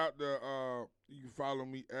did. Shout out to, you can follow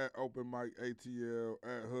me at Open Mic ATL,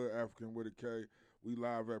 at Hood African with a K. We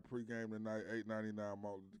live at pregame tonight, 899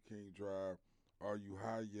 Martin Luther King Drive. Are you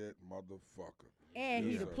high yet, motherfucker? And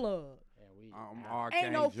Yes, he's a sir. plug. And we I'm out.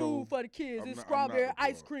 Ain't no Archangel. food for the kids. I'm It's not strawberry the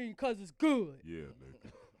ice plug. cream because it's good. Yeah,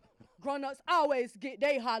 nigga. Grown-ups always get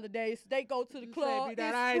their holidays. They go to the You club. say, "B, that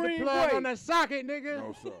It's I ain't the spring plug break. on the socket, nigga.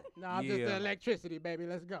 No, sir. No, I'm just the Yeah. electricity, baby.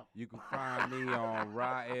 Let's go. You can find me on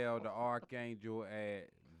Rael the Archangel at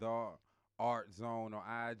The Art Zone on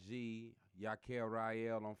IG. Yakel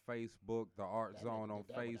Rael on Facebook. The Art Zone on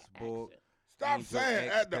Facebook. Stop Angel saying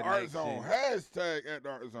X at the Art Connection. Zone. Hashtag at the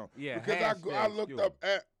Art Zone. Yeah, because I hashtag, looked excuse up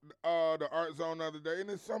at the Art Zone the other day, and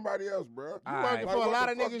it's somebody else, bro. You working for a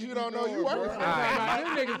lot of niggas you don't know you working for.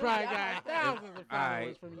 Them niggas probably got thousands of followers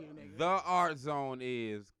Alright. from you, nigga. The Art Zone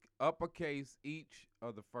is uppercase each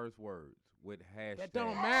of the first words with hashtag. That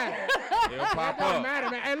don't matter. It'll pop That don't up. matter,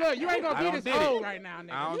 man. Hey, look, you ain't I gonna don't get did this it. old right now,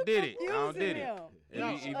 nigga. I don't did it. I don't Using did it. them. If No.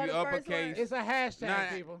 you, if Of you the first uppercase, It's a hashtag, not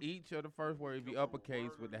people. each of the first word, if you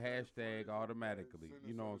uppercase with the hashtag automatically,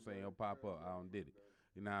 you know what I'm saying, it'll pop up. I don't did it.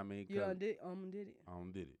 You know what I mean? You 'Cause done did it. I don't did it. I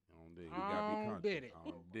don't did it. You I gotta be don't conscious. did it. I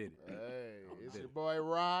don't did it. Hey, I'm it's dead. your boy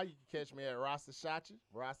Ra. You can catch me at Rasta Shachi.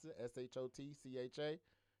 Rasta, SHOTCHA.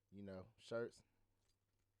 You know, shirts.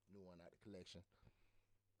 New one out the collection.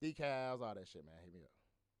 Decals, all that shit, man. Hit me up.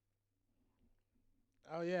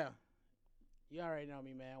 Oh yeah. You already know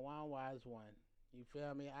me, man. One wise one. You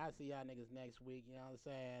feel me? I see y'all niggas next week. You know what I'm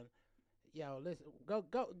saying? Yo, listen, go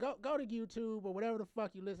to YouTube or whatever the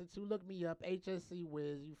fuck you listen to. Look me up, HSC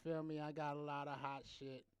Wiz. You feel me? I got a lot of hot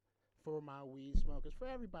shit for my weed smokers, for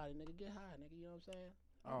everybody, nigga. Get high, nigga. You know what I'm saying?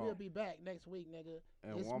 Oh. We'll be back next week, nigga.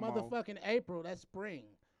 And It's one more. motherfucking April. That's spring.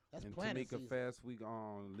 That's And planet Tamika season. Fest, we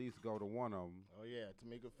gonna at least go to one of them. Oh, yeah.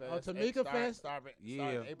 Tamika Fest. Oh, Tamika Fest. Starting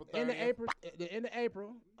Yeah. April 30th. In the April, the end of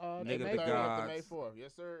April. Nigga, May the 30th 4th. God. to May 4th.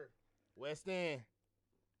 Yes, sir. West End.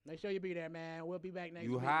 Make sure you be there, man. We'll be back next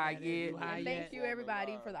You week. high man. yet? You high And yet? thank you,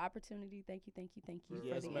 everybody, for the opportunity. Thank you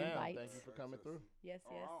Yes, for the ma'am. invite. Thank you for coming through. Yes,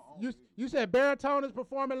 yes. You said Baritone is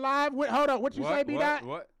performing live. Hold up, what you say, B-Dot?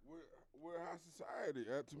 What? We're High Society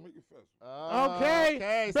at Tamika Festival.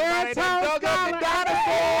 Okay, Somebody done Baritone dug up Scholar the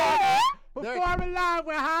dinosaur. performing live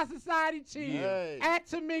with High Society Chief Hey. at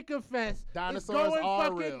Tamika Fest. Dinosaurs it's going are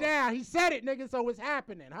fucking real. down. He said it, nigga, so it's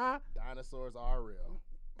happening, huh? Dinosaurs are real.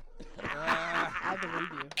 I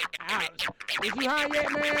believe you. Ouch. Is you high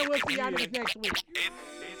yet, man? We'll see y'all niggas next week.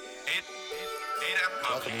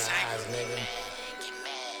 Welcome to Highs, nigga.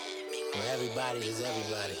 Where everybody is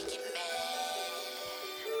everybody.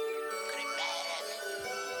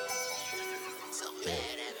 Yeah.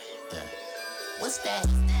 Yeah. What's that?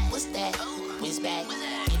 What's that? Whiz back,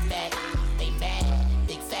 get back. They mad,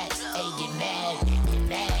 big facts. Hey, get mad,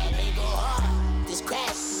 they go hard. This crack,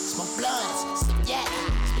 smoke blunts, some yak,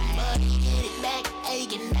 some money, get it back. Hey,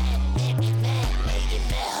 get mad, hey, get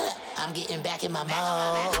mad. I'm getting back in my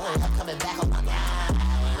mode. I'm coming back on my grind.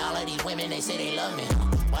 And all of these women, they say they love me,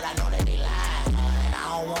 but I know that they lie. And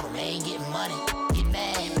I don't wanna make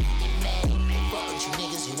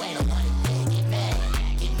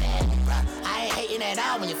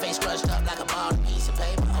smile when your face crushed up like a ball piece of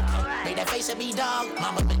paper. Okay. Make that face at me, dog.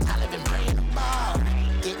 Mama been tired of praying the ball.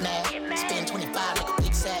 Get mad, spend 25 like a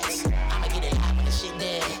big sex. I'ma get it live when the shit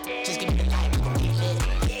dead. Just give me the light, we gon'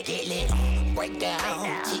 get lit. Break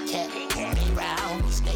down.